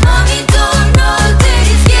that. Mommy don't know that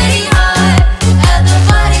he's getting hot at the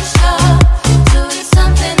body shop, doing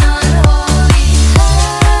something unholy.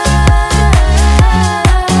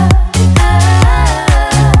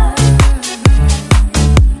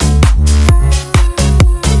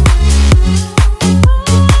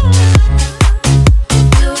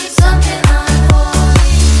 Doing something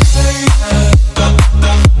unholy.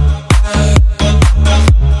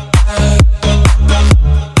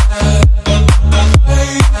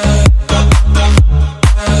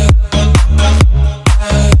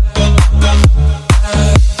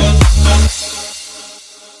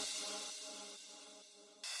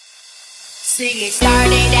 See, it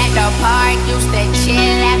started at the park, used to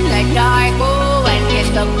chill after dark. Ooh, and kiss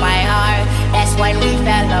took my heart. That's when we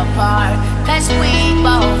fell apart. 'Cause we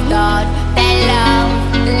both thought that love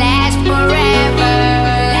lasts forever.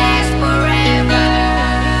 Lasts forever.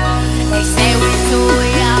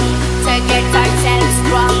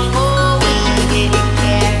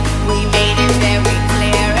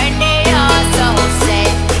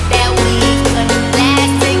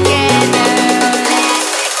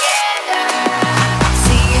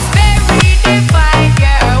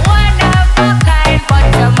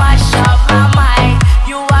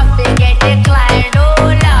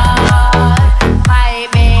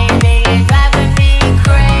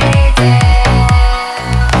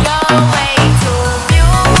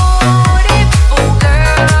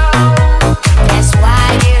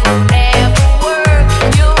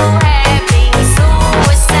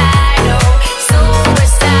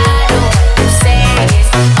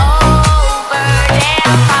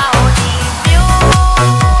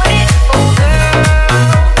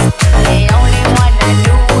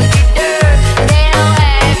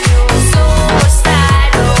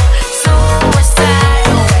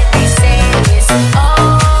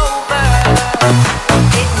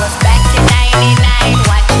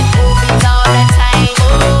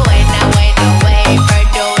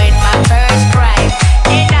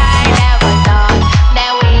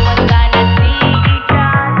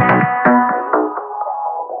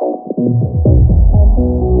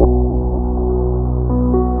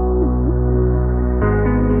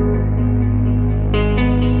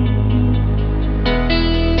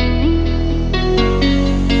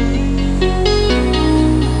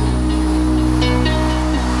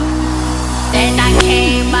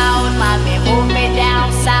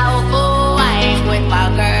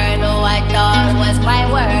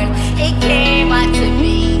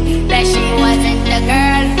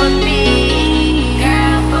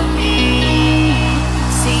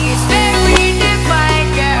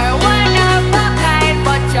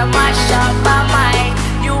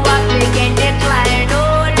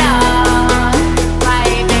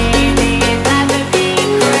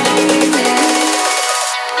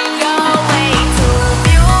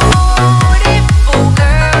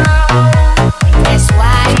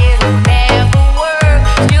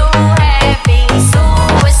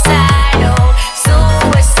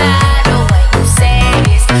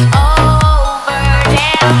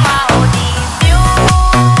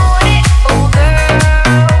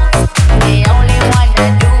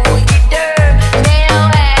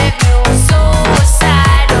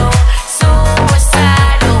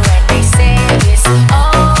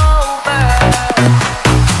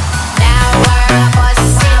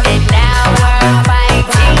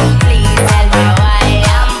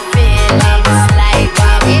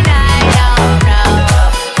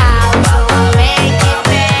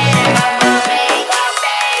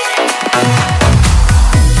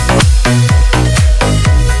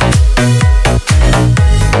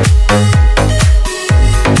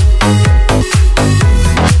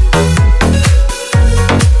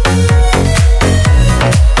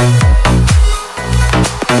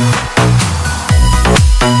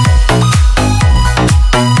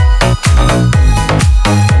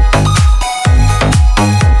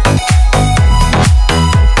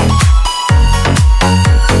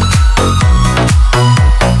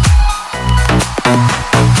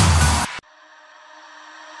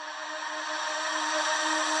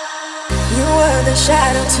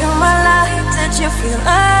 shadow to my light. Did you feel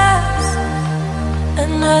us?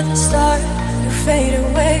 Another star, you fade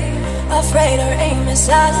away. Afraid our aim is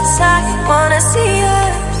out of sight. Wanna see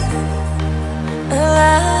us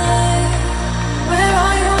alive. Where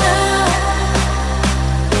are you now?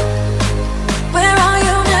 Where are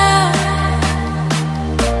you now?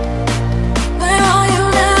 Where are you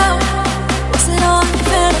now? Was it all a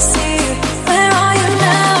fantasy? Where are you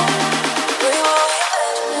now?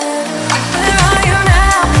 Where are you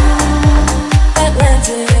now?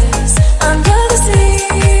 Atlantis, under the sea,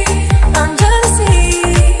 under the sea.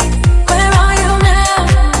 Where are you now?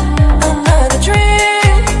 Another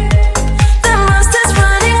dream. The monster's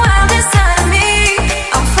running wild inside of me.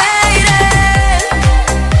 I'm faded.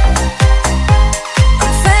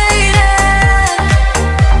 I'm faded.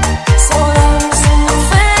 So lost, I'm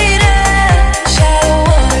faded. Shadow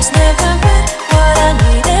waters never been what I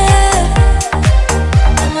needed.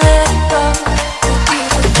 I'm letting go, the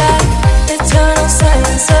deeper dive, eternal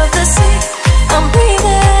silence of the sea. I'm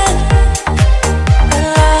breathing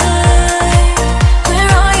alive. Where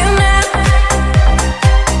are you now?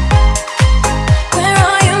 Where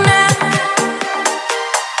are you now?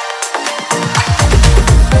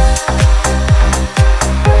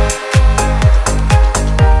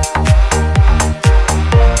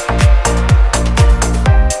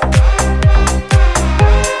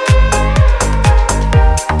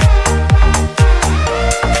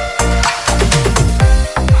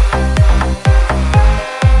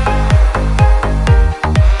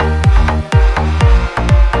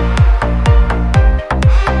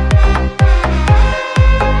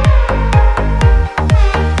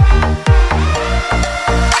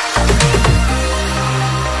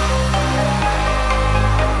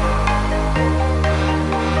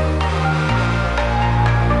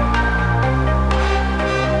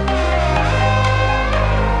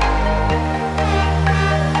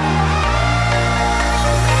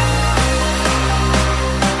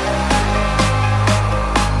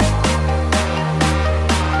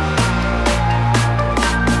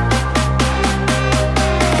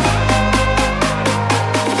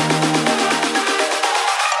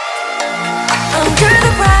 Under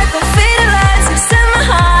the bright but faded lights, you set my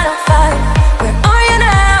heart on fire. Where are you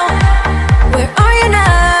now? Where are you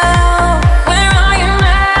now? Where are you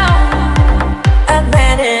now?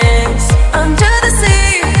 Atlantis, under the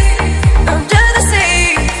sea, under the sea.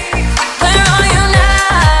 Where are you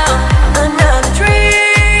now? Another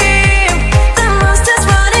dream. The monster's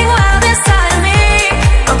running wild inside of me.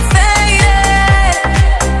 I'm faded.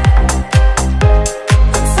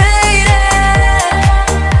 I'm faded.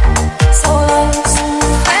 So lost,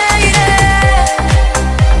 faded.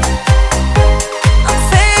 I'm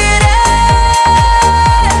faded.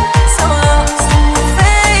 So lost,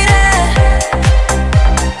 faded.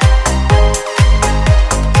 I'm faded.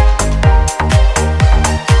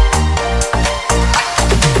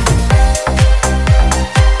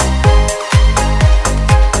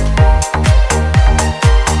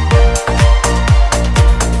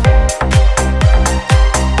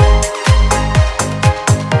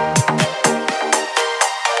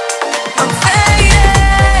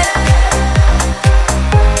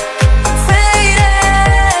 I'm faded.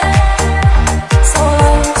 So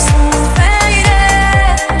lost, faded.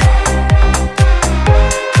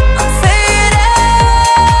 I'm faded.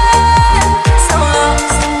 So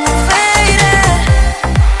lost, faded.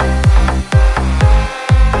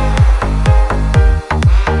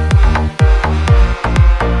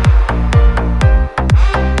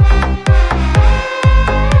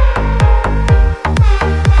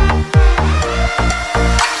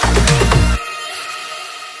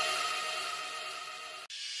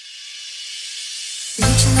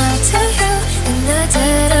 Reaching out to you in the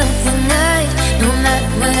dead of the night. No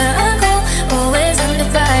matter where I go, always under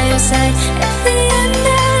by your side. At the end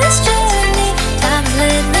of this journey, time to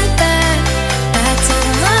lead me back, back to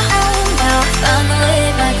my home. Now I found the way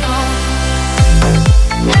back home.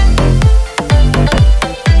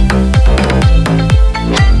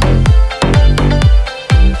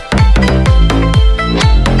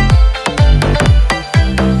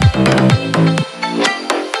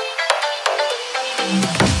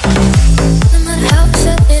 No matter how I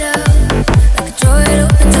shut it out, like a drawer it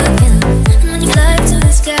opens again. And when you fly to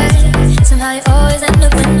the sky, somehow you always end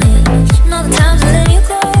up in me. And all the times I let you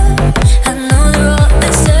go, I know they're all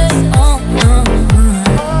the same. Oh no,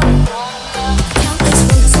 countless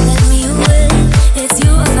ways to let me away. It's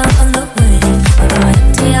you I found on the way. Although I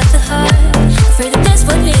empty out the heart, afraid that this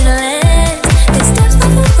would be the last. These steps my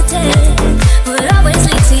foot will take would always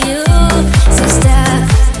lead to you. So stop,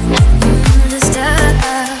 just stop.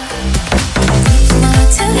 Reaching out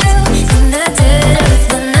to you in the dead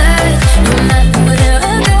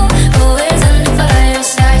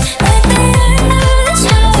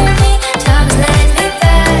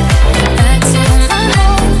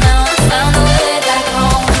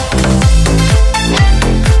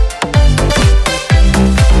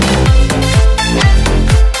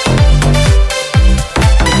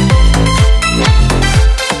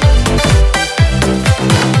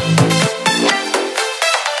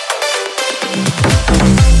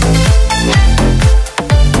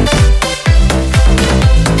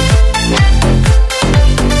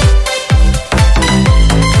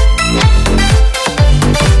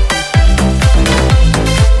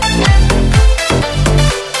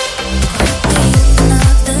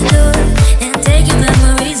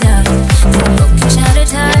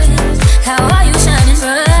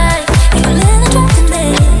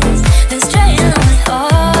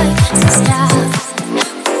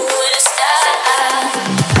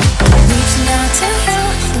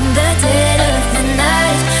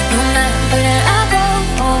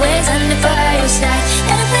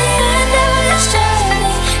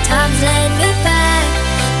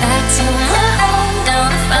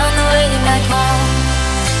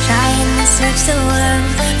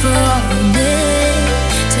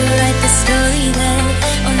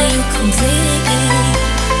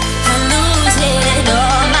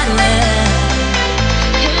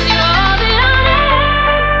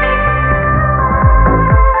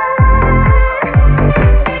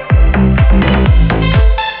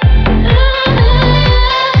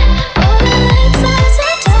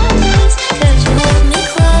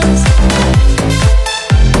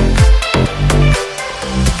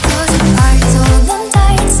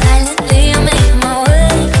Silently I make my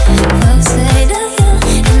way closer to you.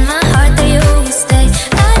 In my heart they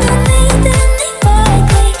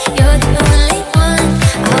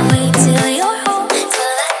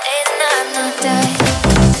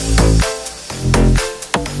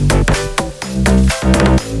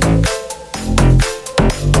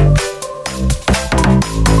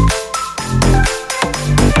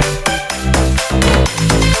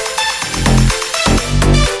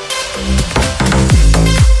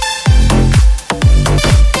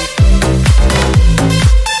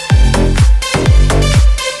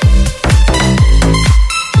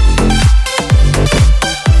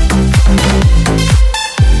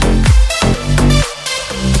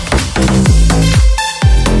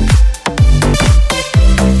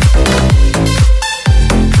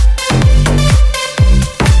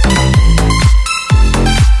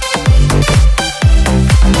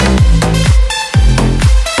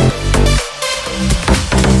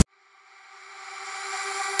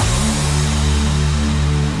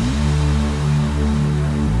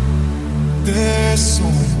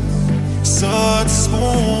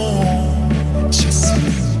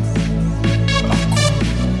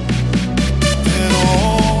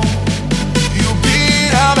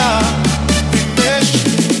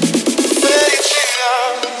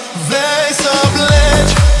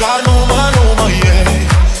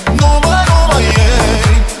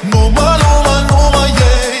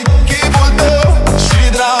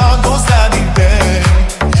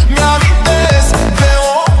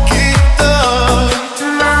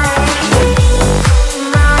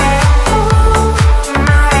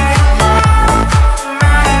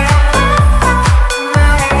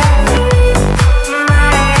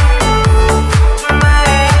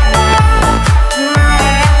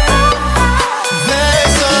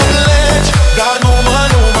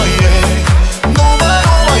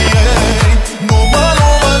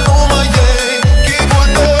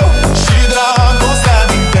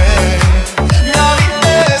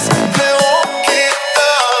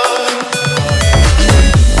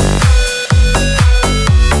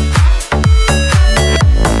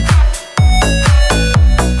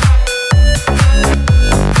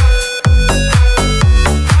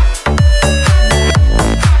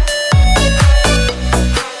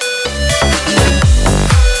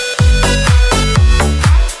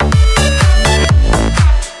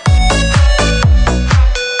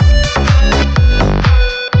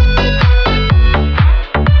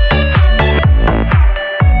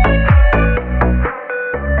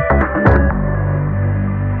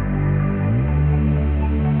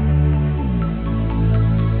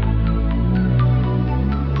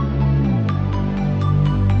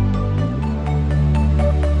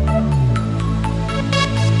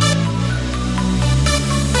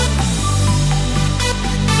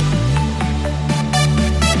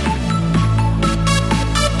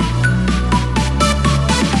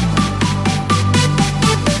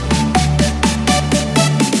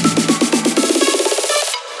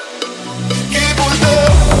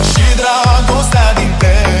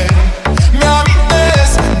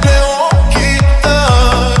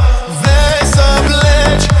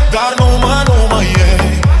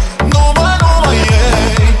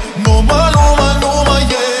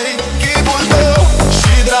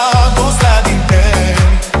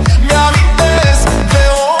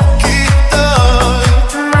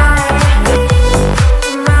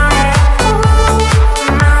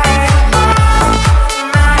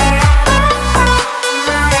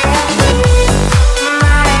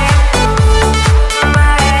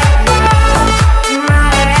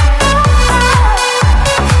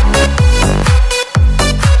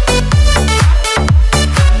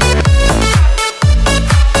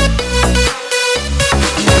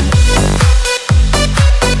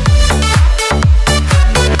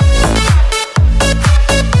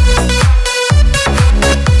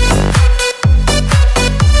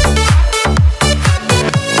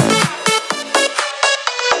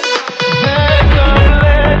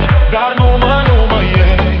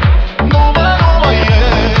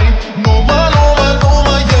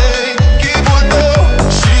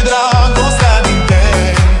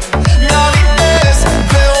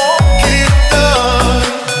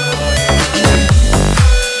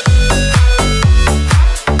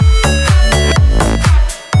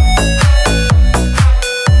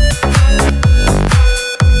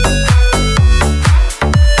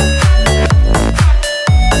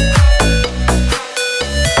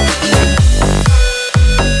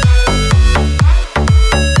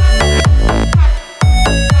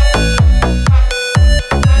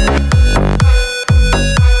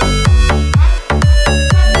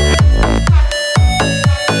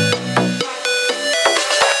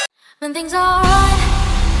When things are right,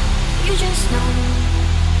 you just know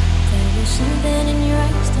there is something in your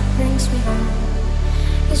eyes that brings me home.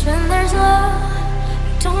 'Cause when there's love,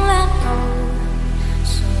 you don't let go.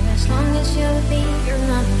 So as long as you're with me, you're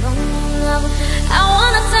not alone, love. I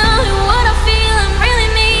wanna tell you what I feel and really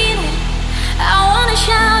mean it. I wanna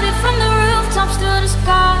shout it from the rooftops to the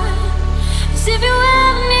sky. 'Cause if you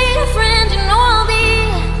ever need a friend, you know I'll be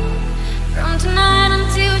from tonight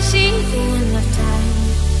until we see the end of time.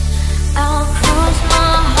 I'll cross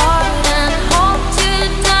my heart and hope to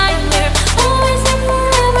die there. Always and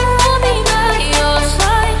forever I'll be by your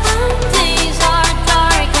side. When days are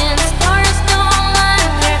dark and stars don't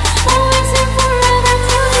light there. Always and forever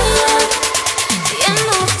till the end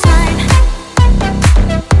of time.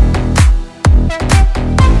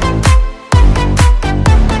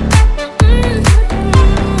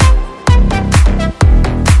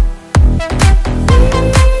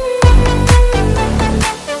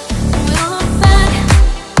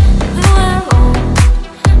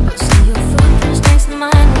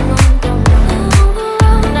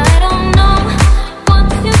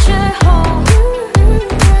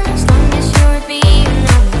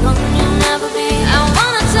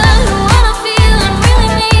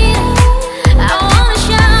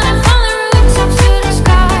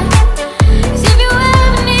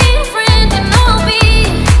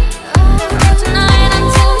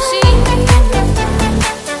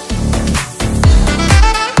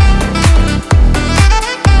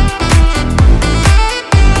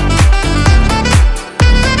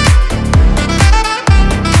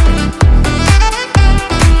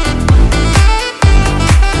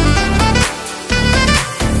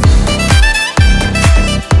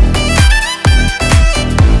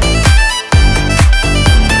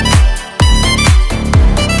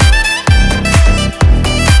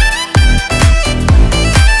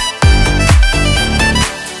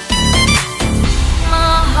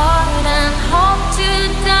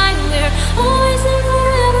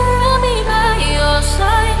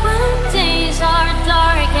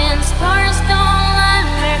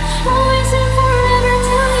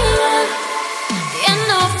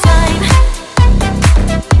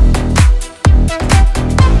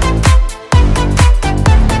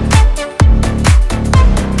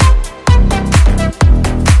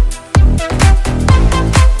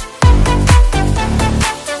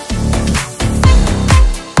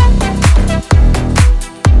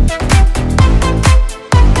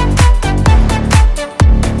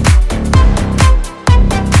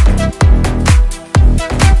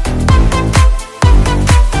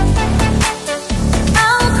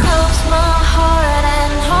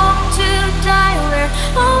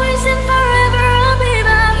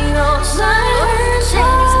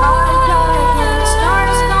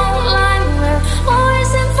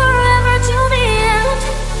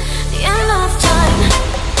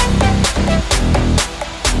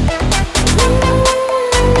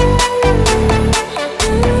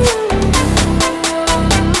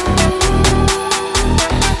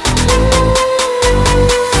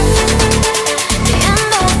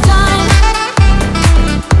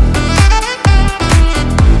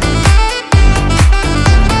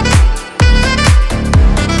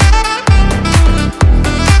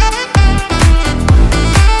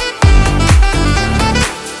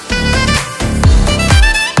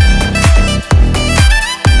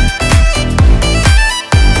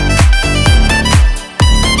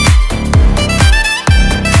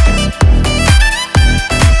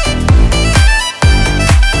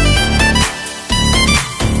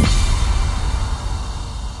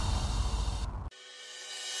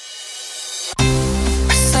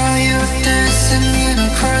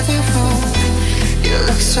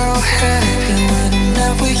 So happy when I'm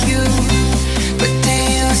not with you, but then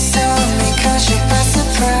you tell me, cause you're by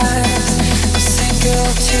surprise. A single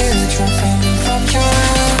teardrop falling from your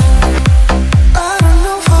eye. I don't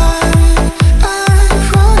know why I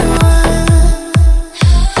run away.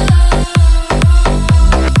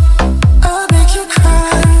 I'll make you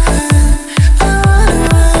cry when I run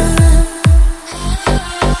away.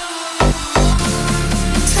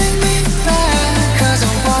 Take me back, cause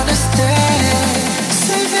I wanna stay.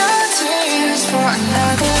 Save your tears for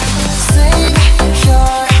another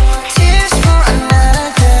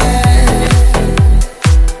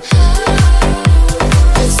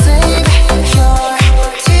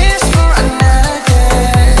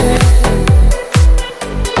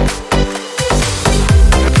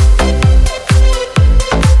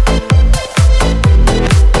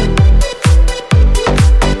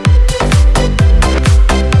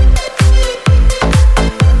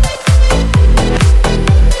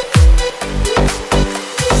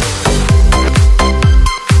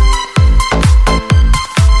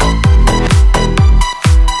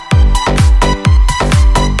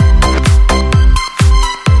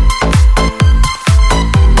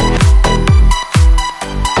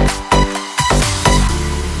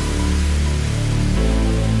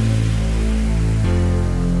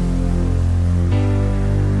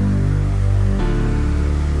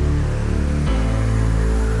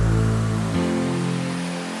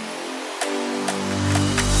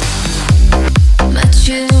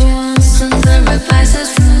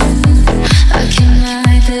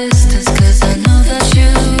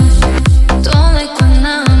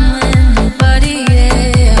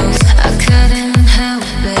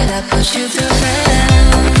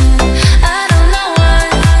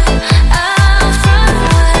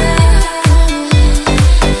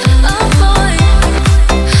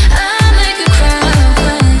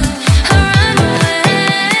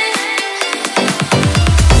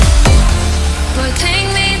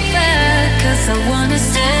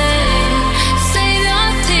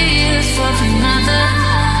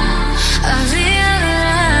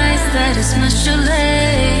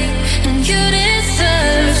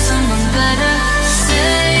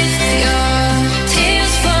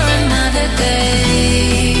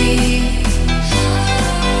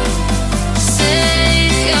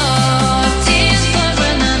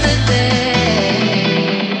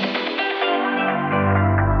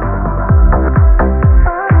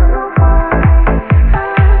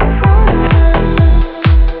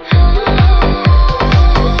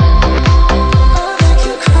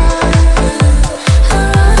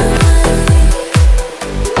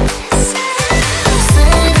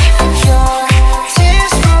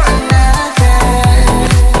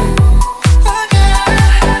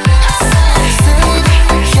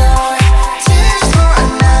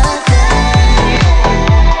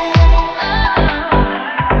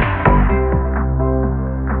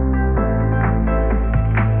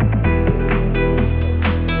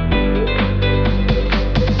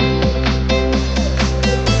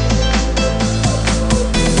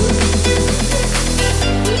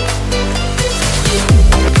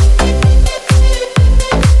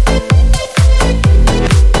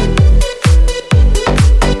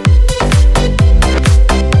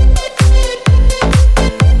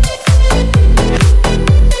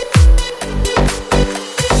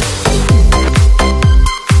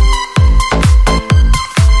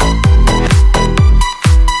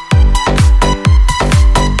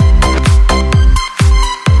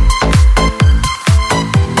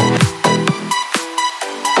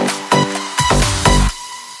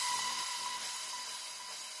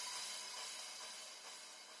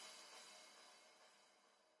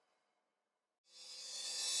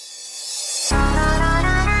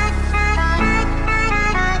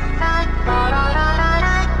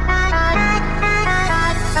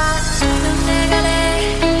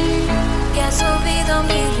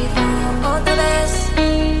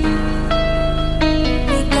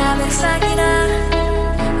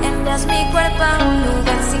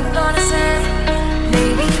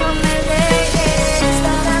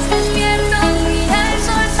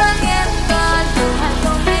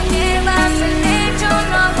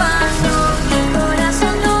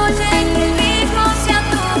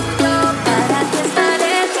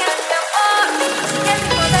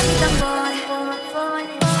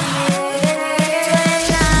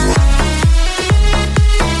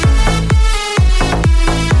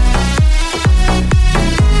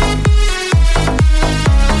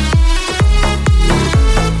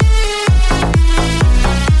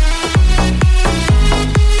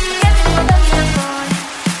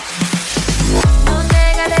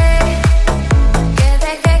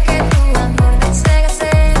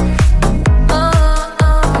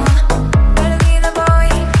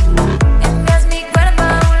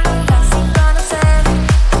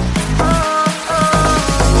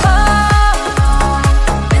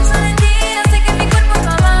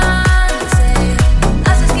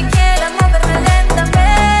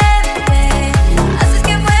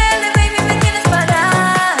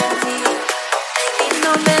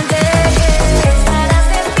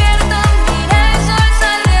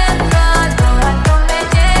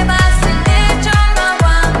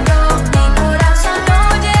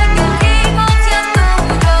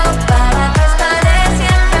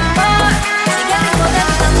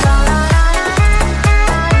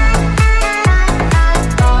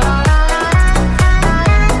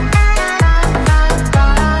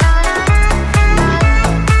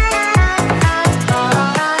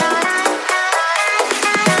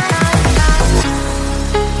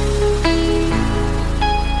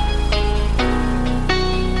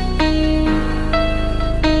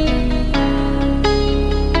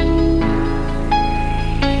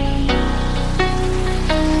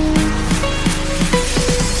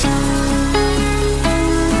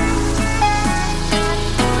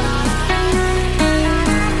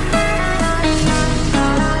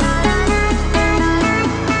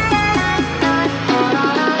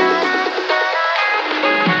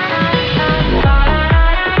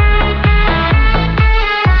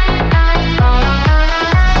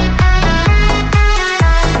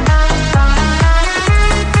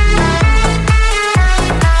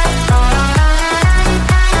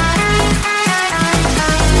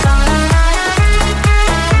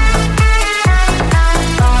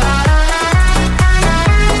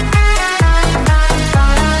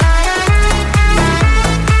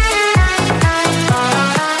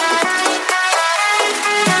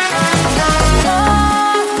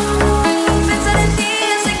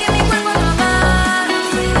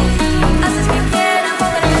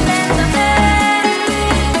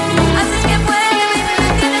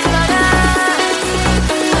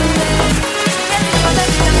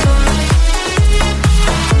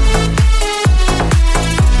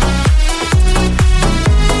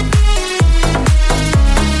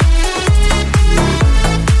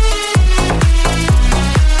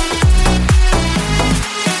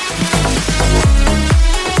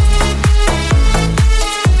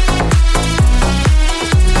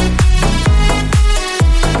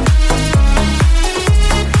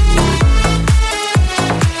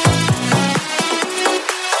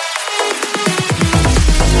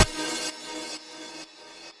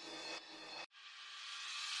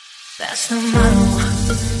That's the motto.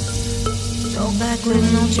 Go back with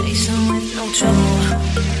no chaser, with no trouble.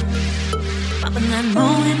 Popping that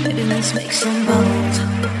moment, baby, let's make some bubbles.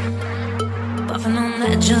 Puffing on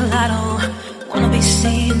that gelato, wanna be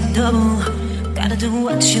seeing double. Gotta do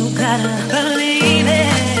what you gotta believe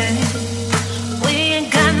it. We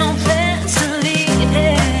ain't got no plans to leave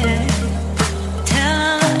it.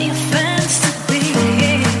 Tell all your friends to be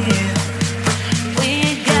here. We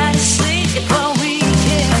ain't gotta sleep all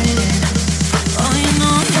weekend. Oh, you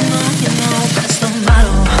know, that's the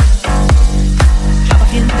motto. Drop a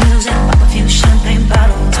few pills and pop a few champagne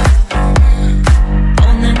bottles.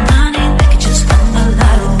 On that money, make it just come a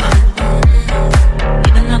lotto.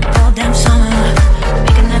 Even up all damn summer,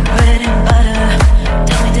 making that bread and butter.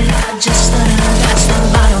 Tell me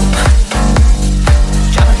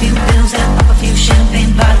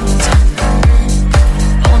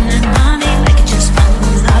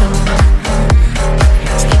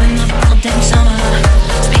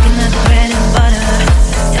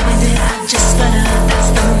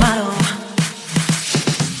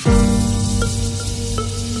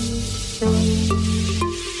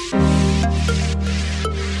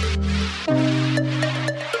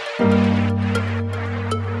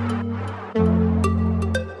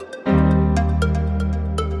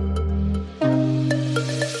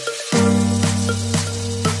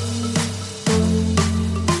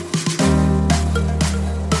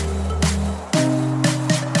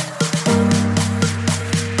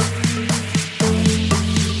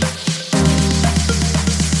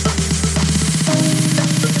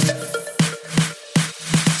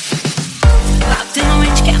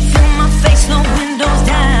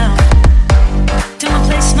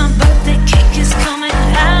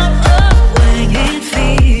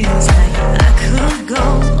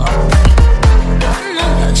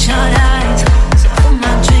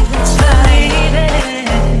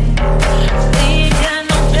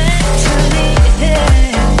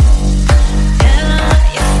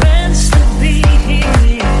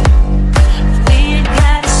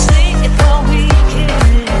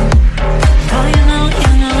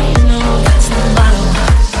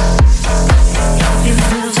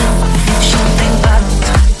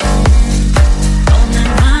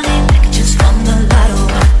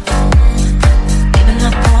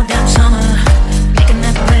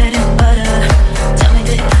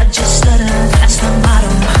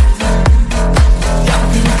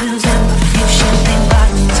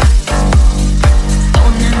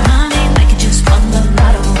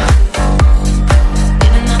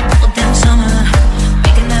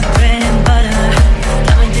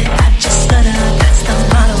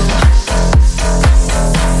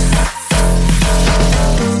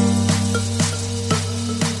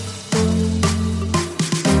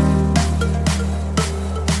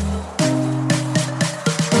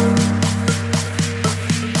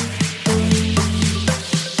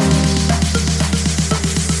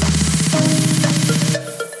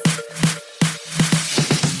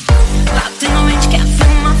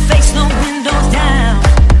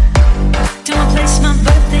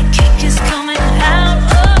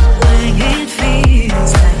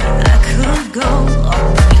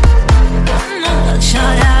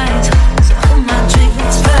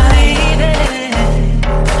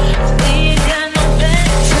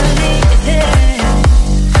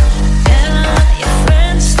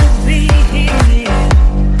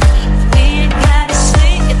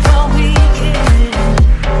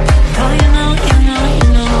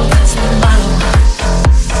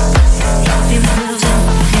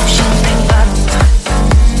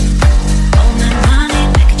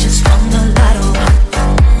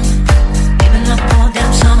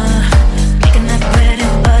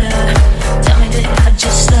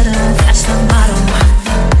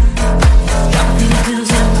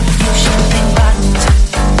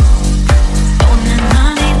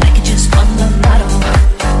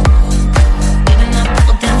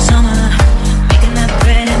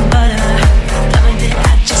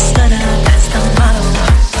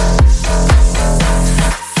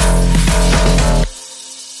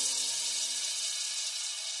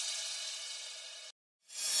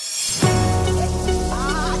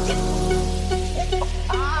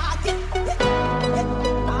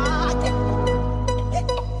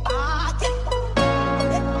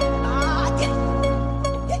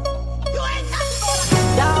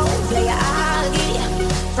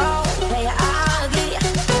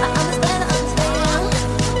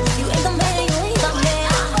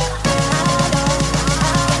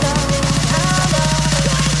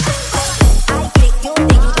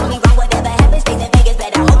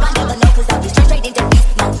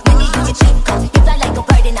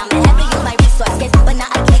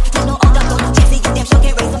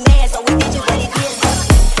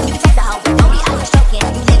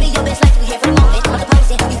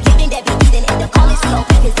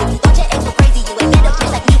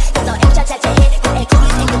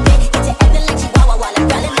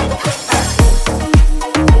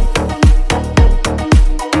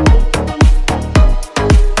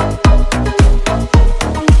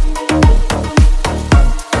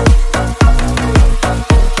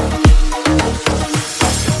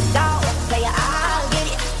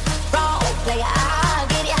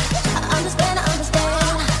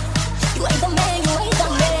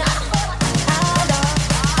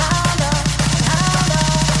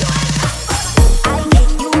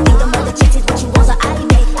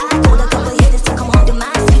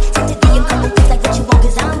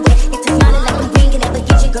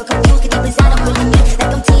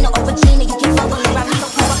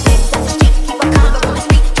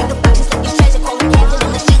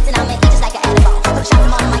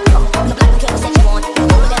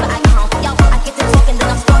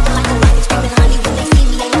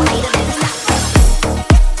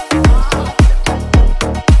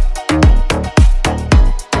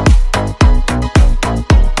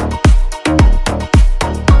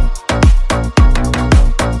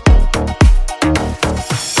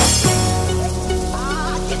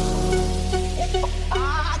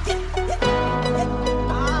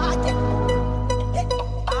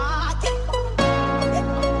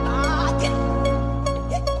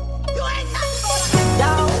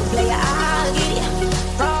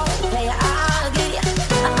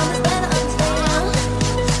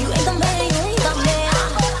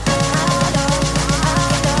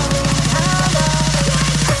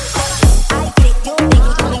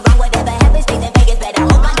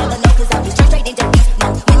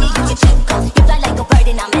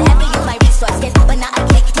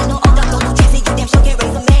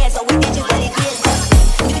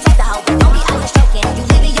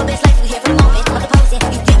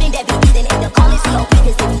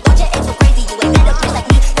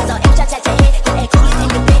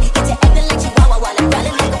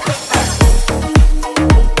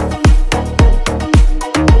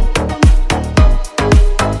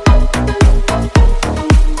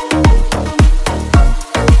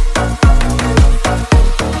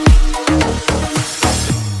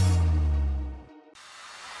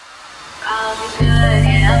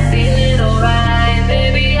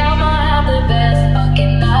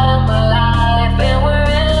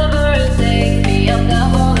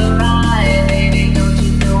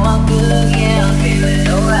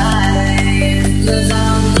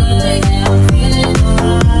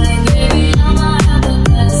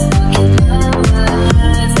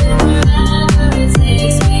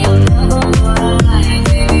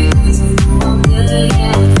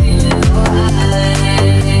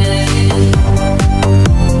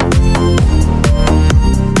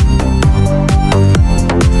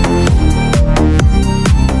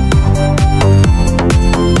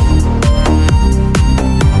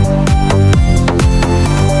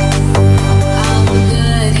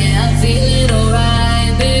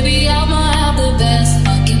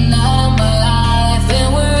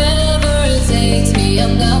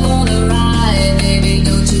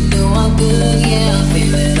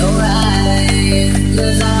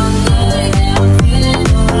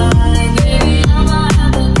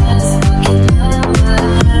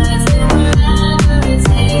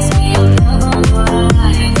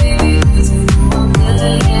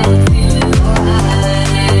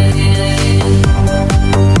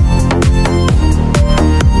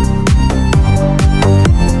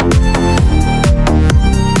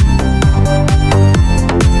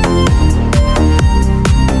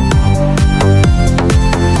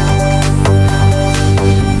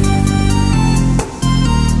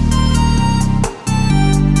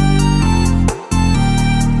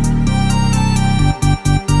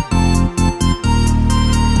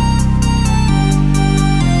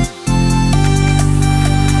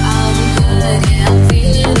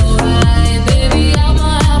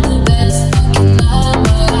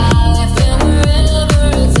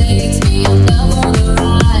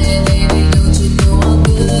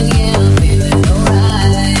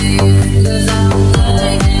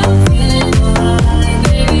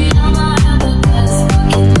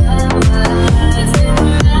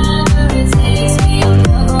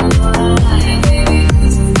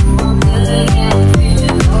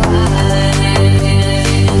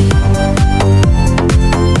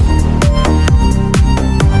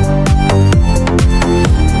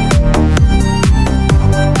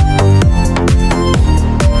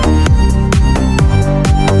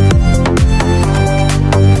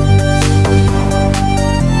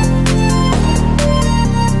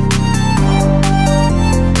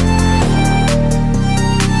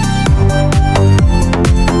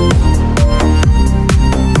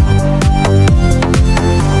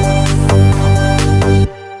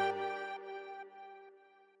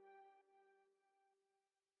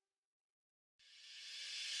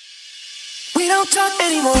don't talk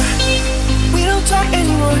anymore. We don't talk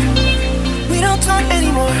anymore. We don't talk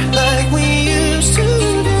anymore like we used to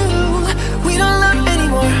do. We don't love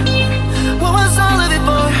anymore. What was all of it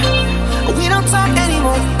for? We don't talk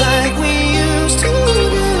anymore like we used to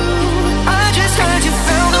do. I just heard you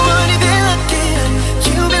found the one you've been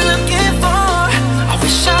looking for. I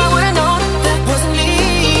wish I would've known that wasn't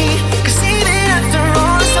me. 'Cause even after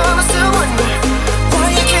all this time I still wonder why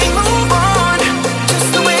you can't move on just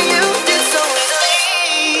the way you did so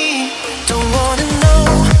easily. Don't wanna know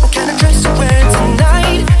what kind of dress you're wearing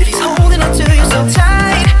tonight, if he's holding on to you so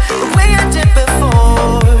tight the way I did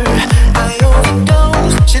before. I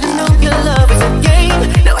overdosed, should've known your love was a game.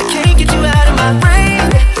 Now I can't get you out of my brain.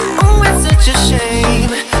 Oh, it's such a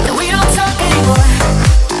shame that we don't talk anymore.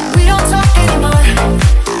 We don't talk anymore.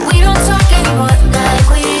 We don't talk anymore like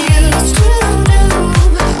we used to do.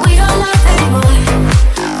 We don't love anymore.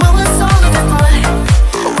 What was all of it for?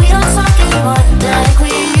 We don't talk anymore like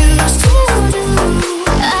we used to do.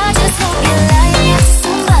 I just hope you're lying next to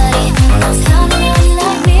somebody who's telling you you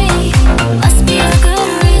like me. Must be a good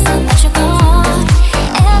reason that you're gone.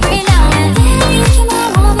 Every now and then you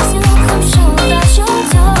might want me to come show that you're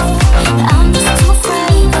done. I'm just too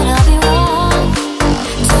afraid that I'll be wrong.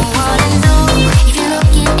 Don't wanna know if you're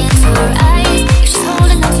looking into her eyes, if she's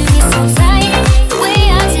holding on to you so tight the way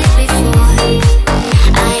I did before.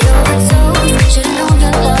 I overdosed, should've known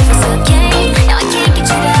your love was a game. Now I can't get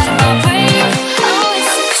you out of my brain. Oh,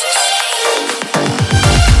 it's such a shame.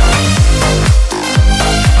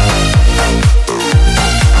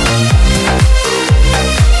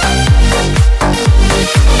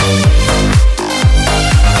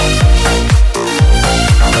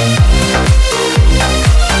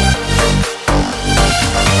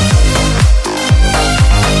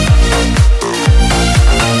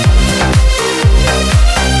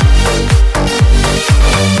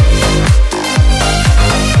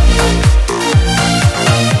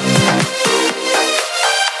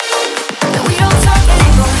 We don't talk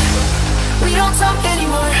anymore. We don't talk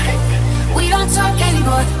anymore. We don't talk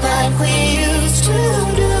anymore like we used to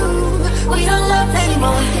do. We don't love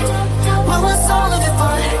anymore. What was all of it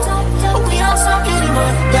for? We don't talk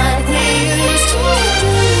anymore like we used to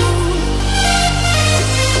do.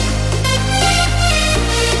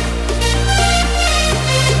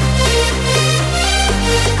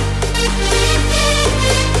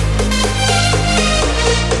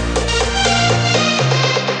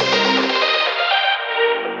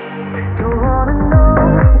 Don't wanna know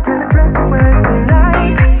what kind of dress you're wearing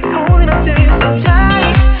tonight, holding on to you so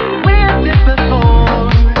tight the way I did before.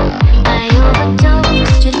 I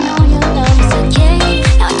overdosed, should've known your love was a game.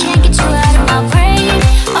 Now I can't get you out of my brain.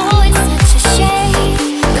 Oh, it's such a shame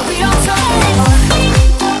that we don't talk anymore.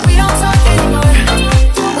 We don't talk anymore.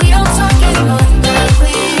 We don't talk anymore like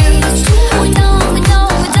we used to. We don't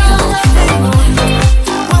love anymore.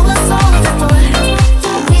 What was all of it for?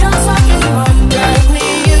 We don't talk anymore like we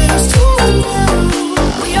used to.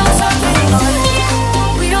 We don't talk anymore.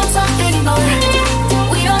 We don't talk anymore.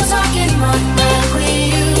 We don't talk anymore like we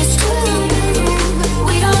used to.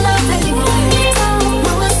 We don't love anymore.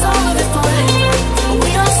 What was all of it for? We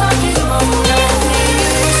don't talk anymore like we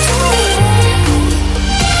used to.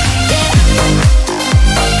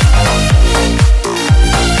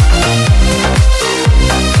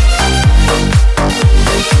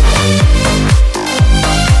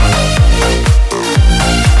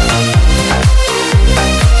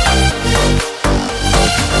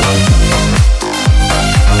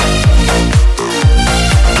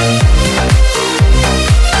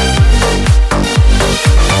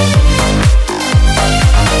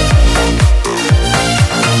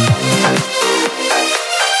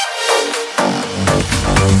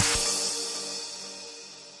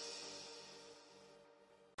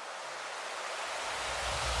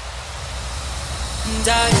 And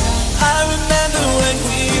I remember when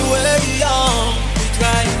we were young, we'd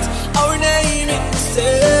write our name in the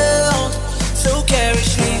sand so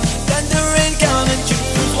carelessly. Then the rain came and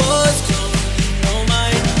choose was gone. No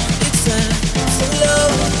mind, it sent so low.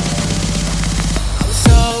 I was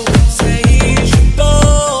so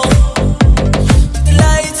insatiable. The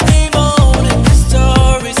lights came on and the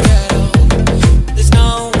stories got old. There's no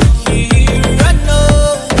one here I know.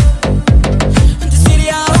 And the city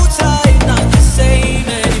outside not the same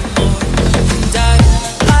anymore.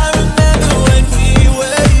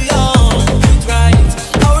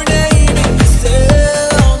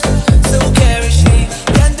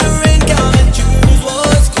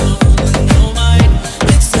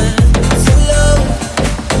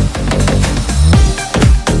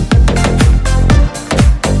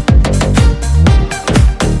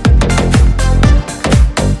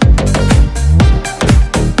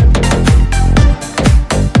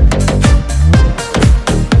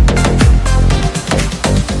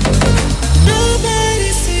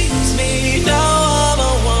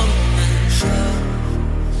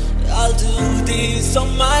 this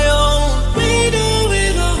on my own. We do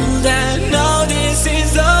it all that now. This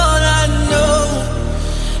is all I know.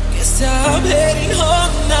 Guess I'm heading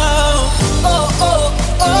home now. Oh, oh,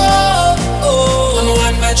 oh, oh. I'm a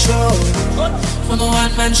one-man show. I'm a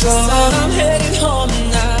one-man show. So I'm heading home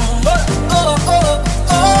now. Oh, oh, oh,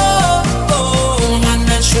 oh, oh. I'm a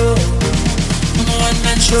one-man show. I'm a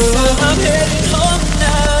one-man show. So I'm heading home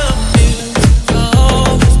now.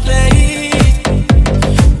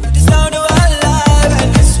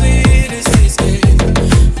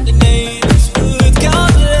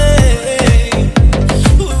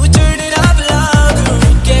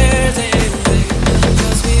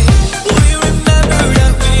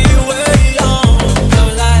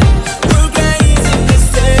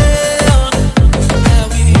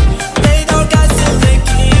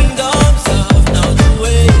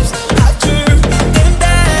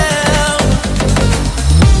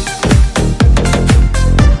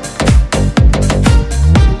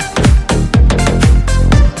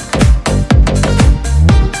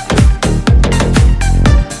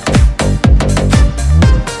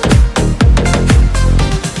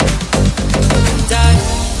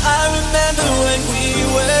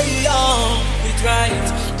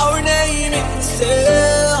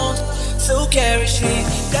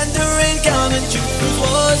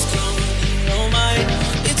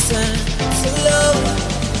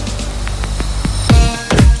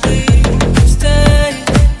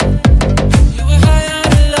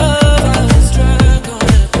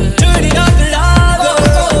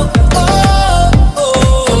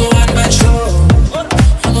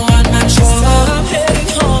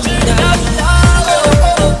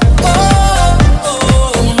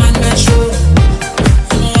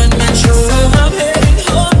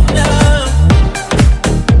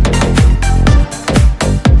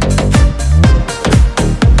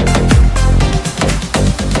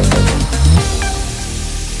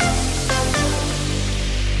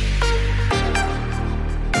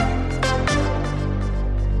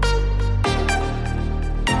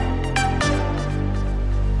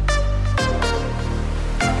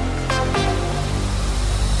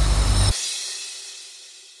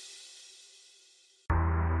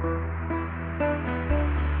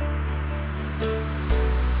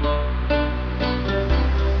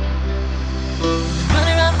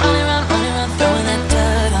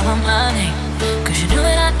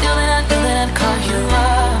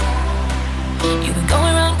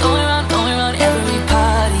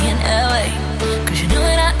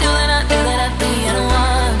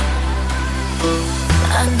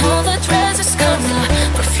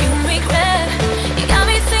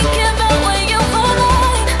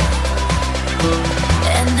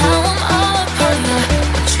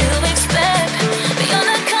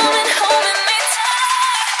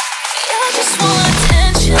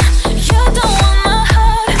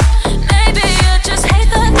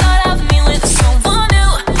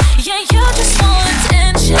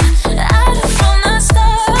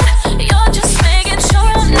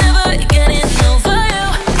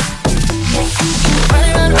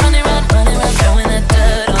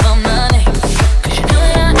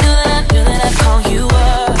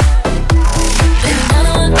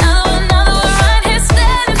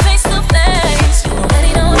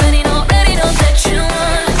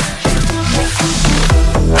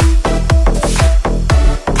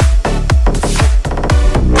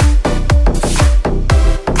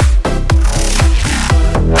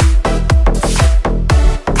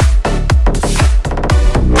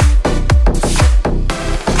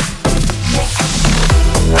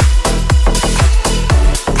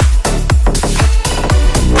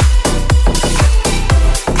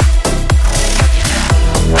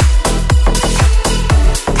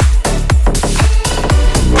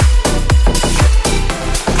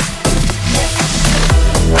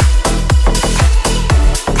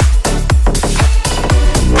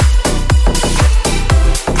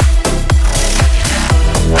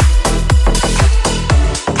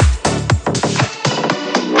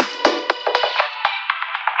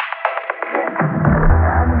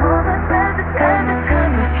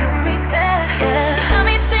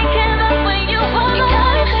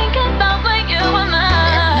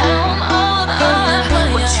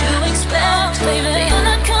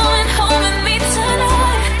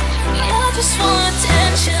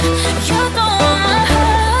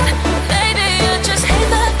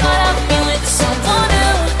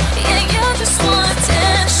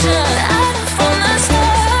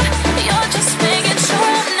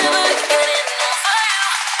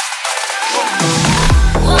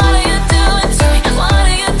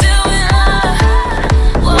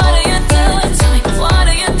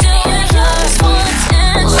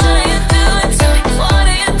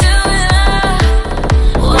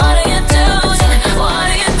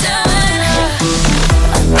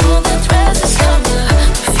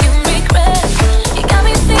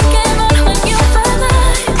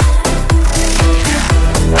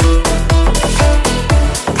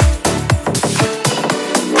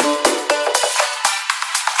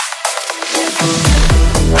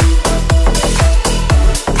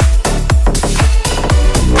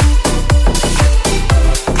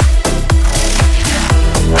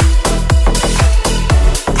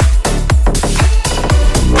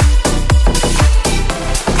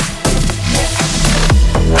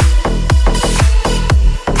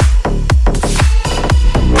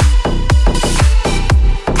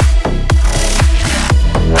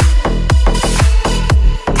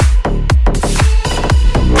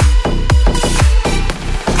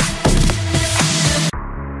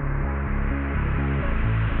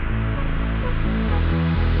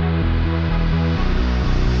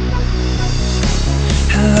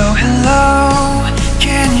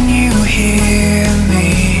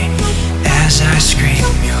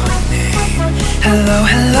 scream your name. Hello,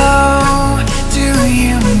 hello, do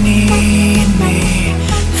you need me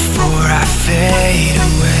before I fade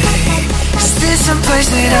away? Is this someplace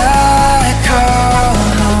that I call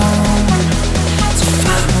home to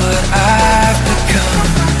find what I've become?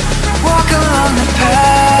 Walk along the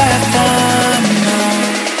path unknown.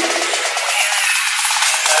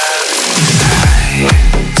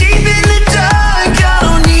 Deep in the dark, I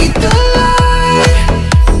don't need the light.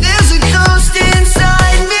 There's a ghost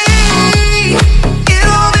inside me. It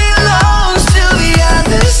all belongs to the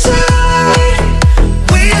other side.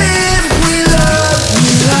 We live, we love,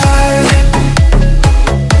 we live.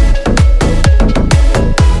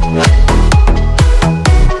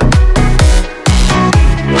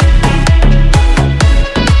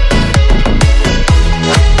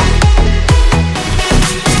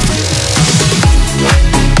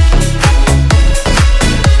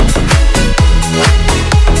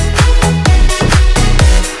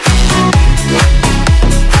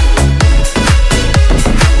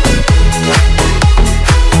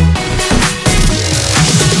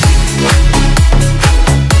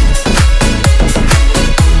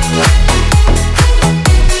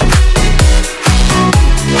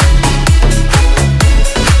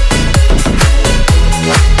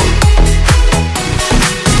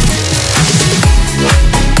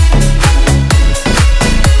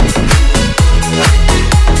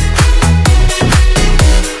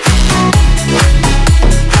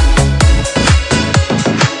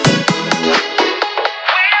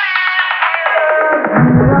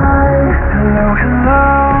 Hello, hello,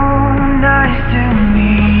 nice to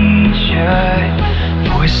meet ya.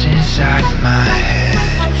 Voice inside my head.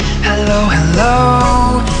 Hello,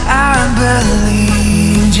 hello, I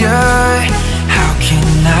believed ya. How can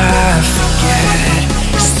I forget?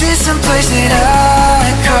 Is this someplace that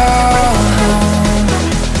I call home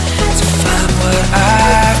to find what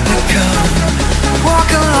I've become? Walk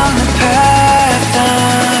along the path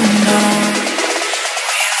unknown.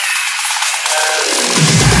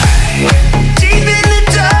 Deep in the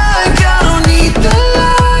dark, I don't need the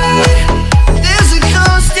light. There's a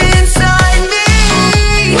ghost inside me.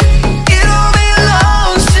 It all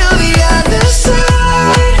belongs to the other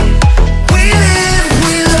side. We live,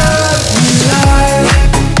 we love, we live.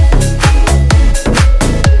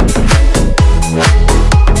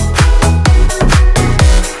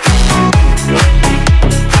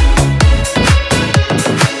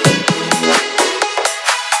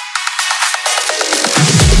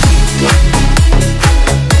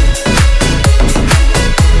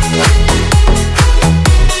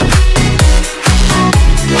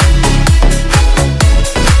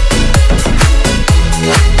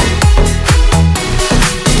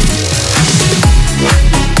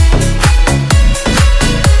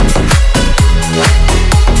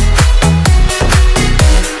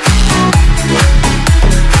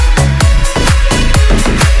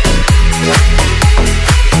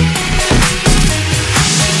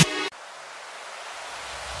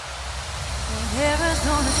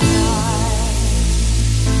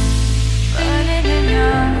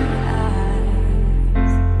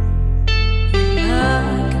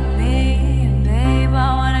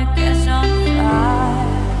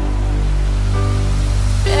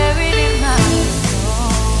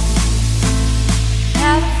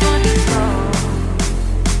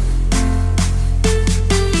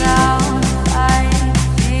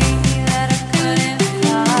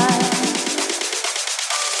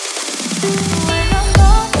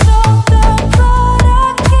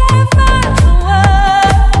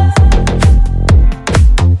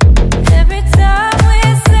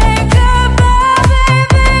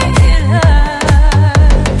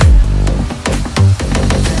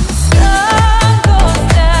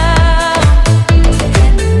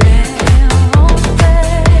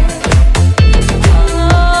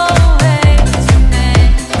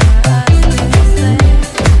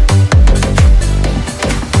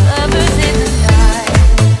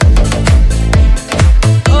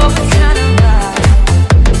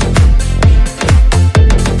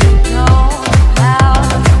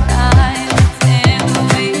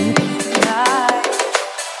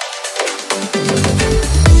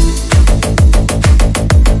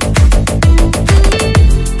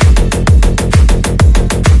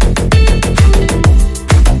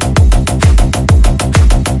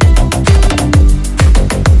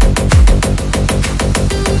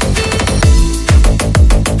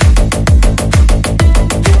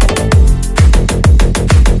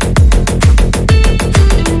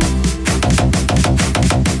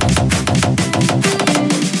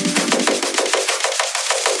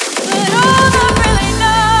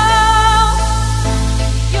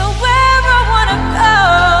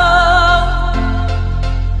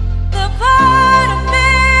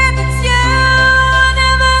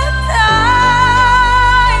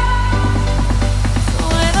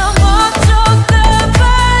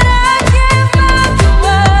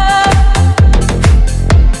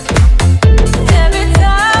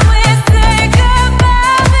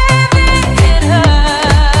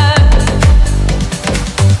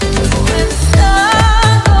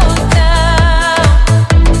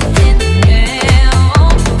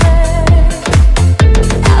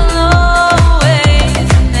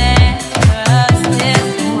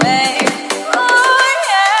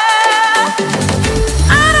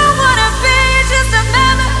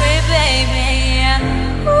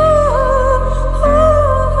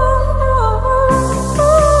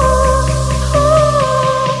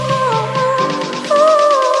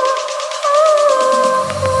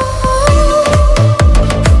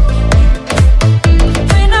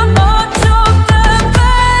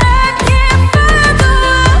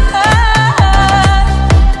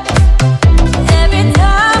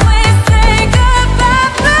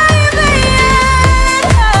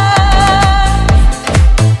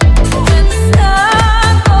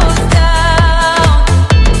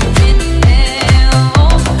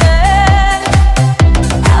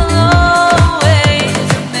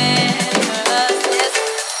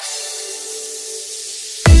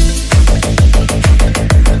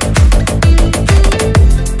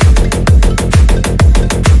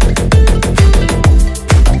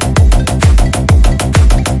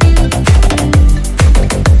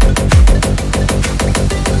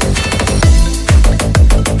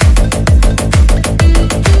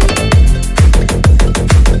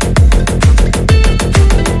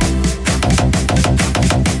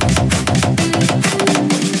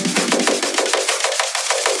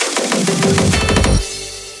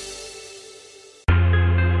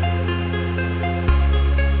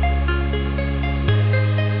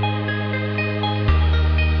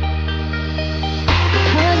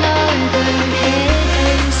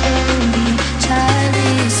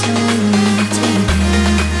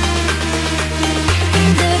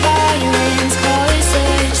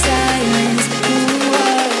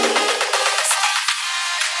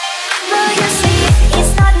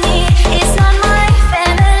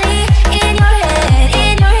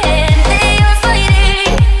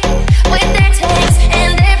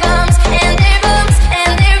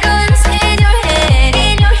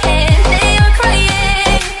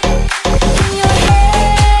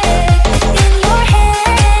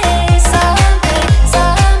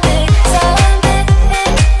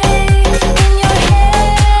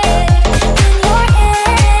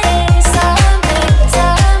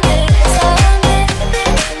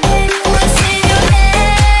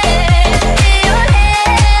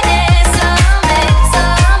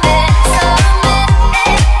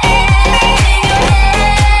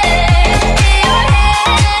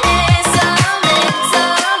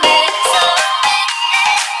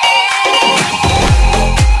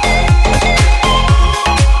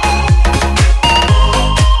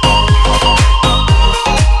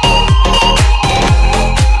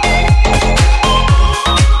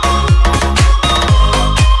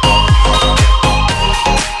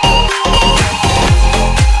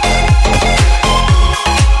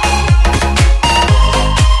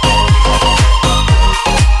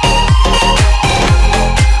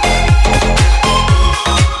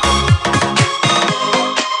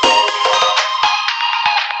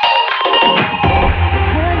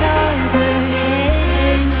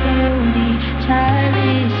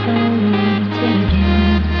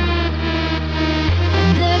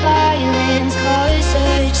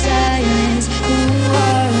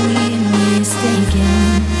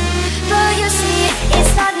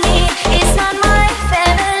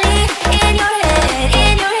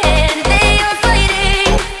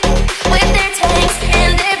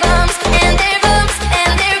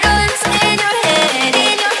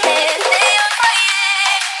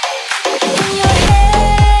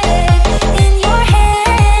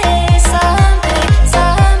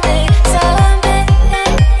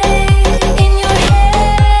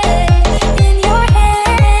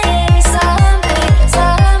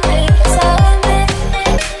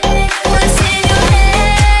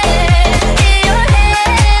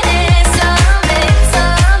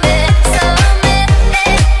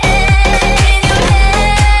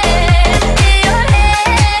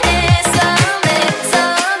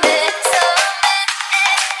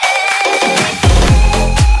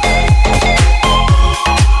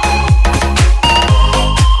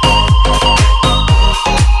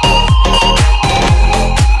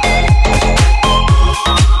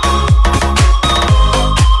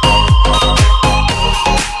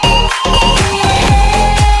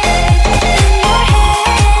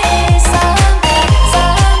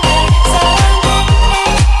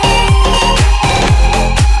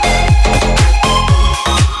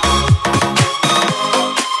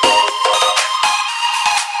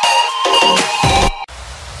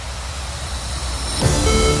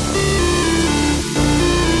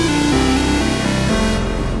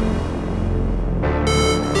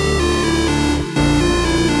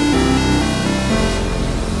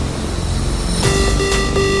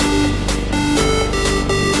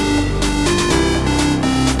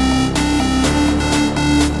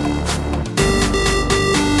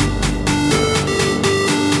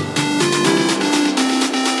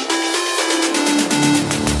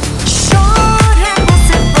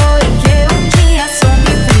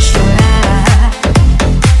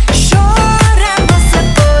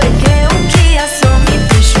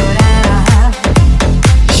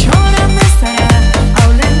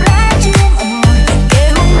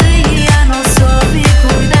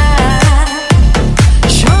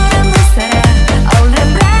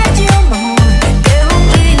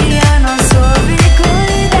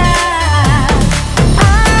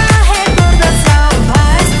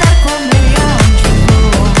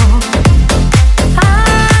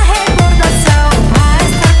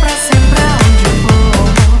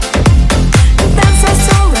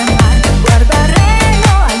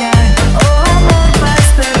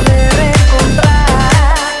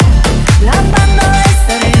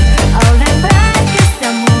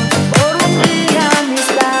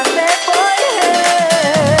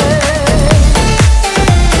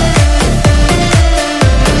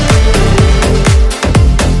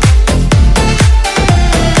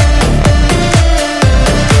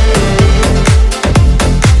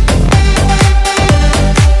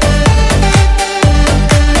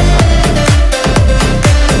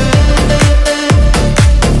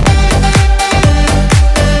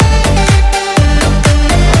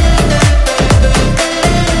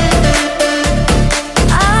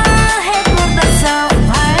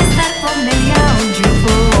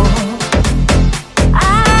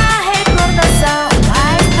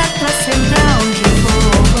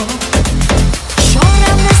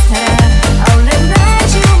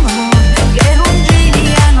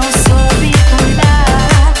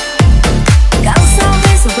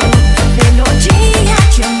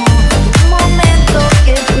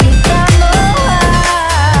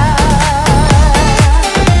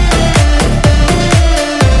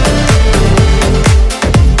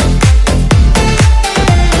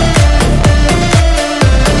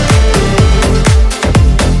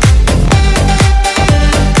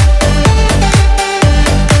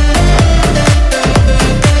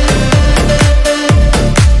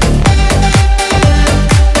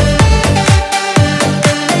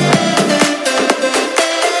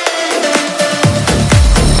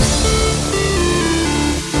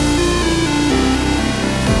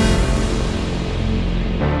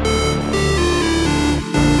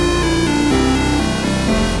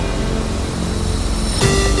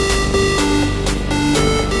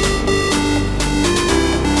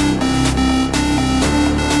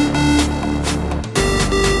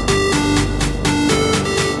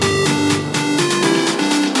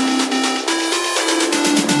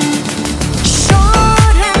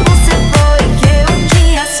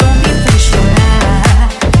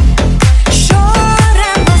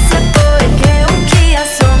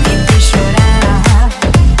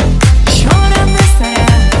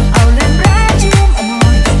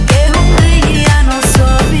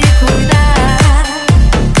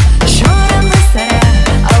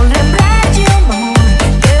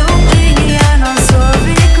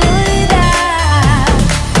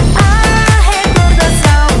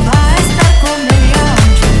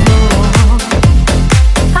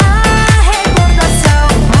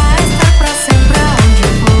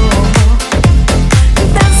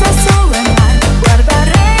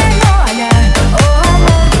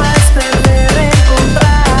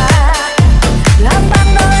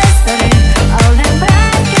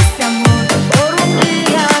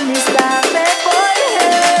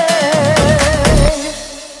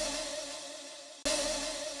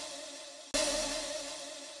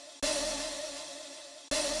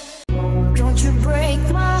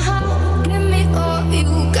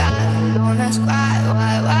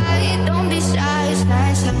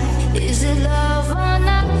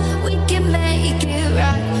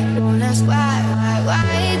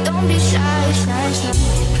 don't be shy, shy, shy.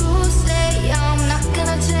 People say I'm not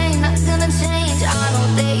gonna change, not gonna change. I know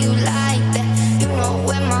that you like that. You know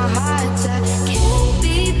where my heart's at. Can't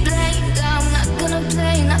be blamed. I'm not gonna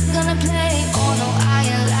play, not gonna play. Oh no, I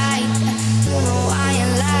ain't like that. You know I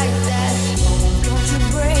ain't like that. Don't you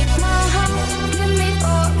break my heart. Give me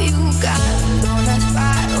all you got. Don't ask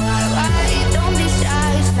why? Don't be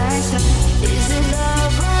shy, shy, shy. Is it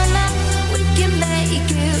love or not? We can make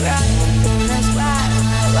it right. Don't ask why?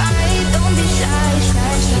 Don't be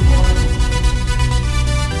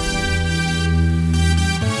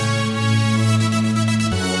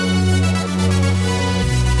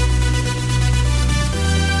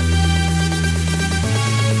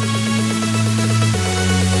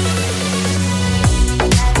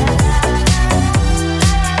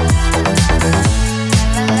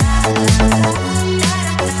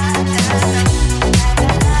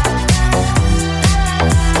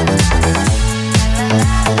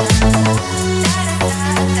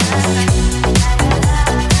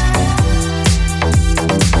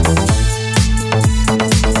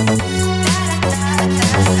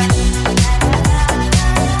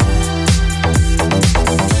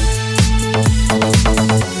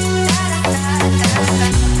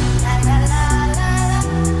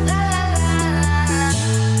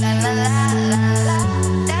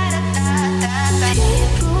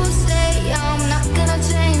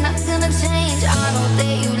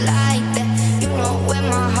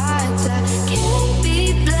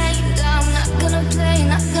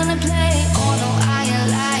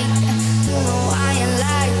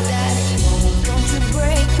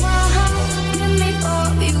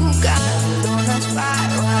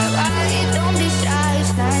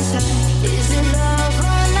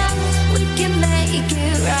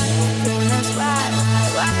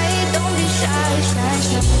shy, shy,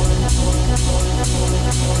 shy.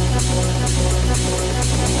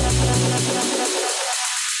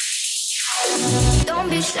 Don't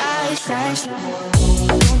be shy, shy, shy.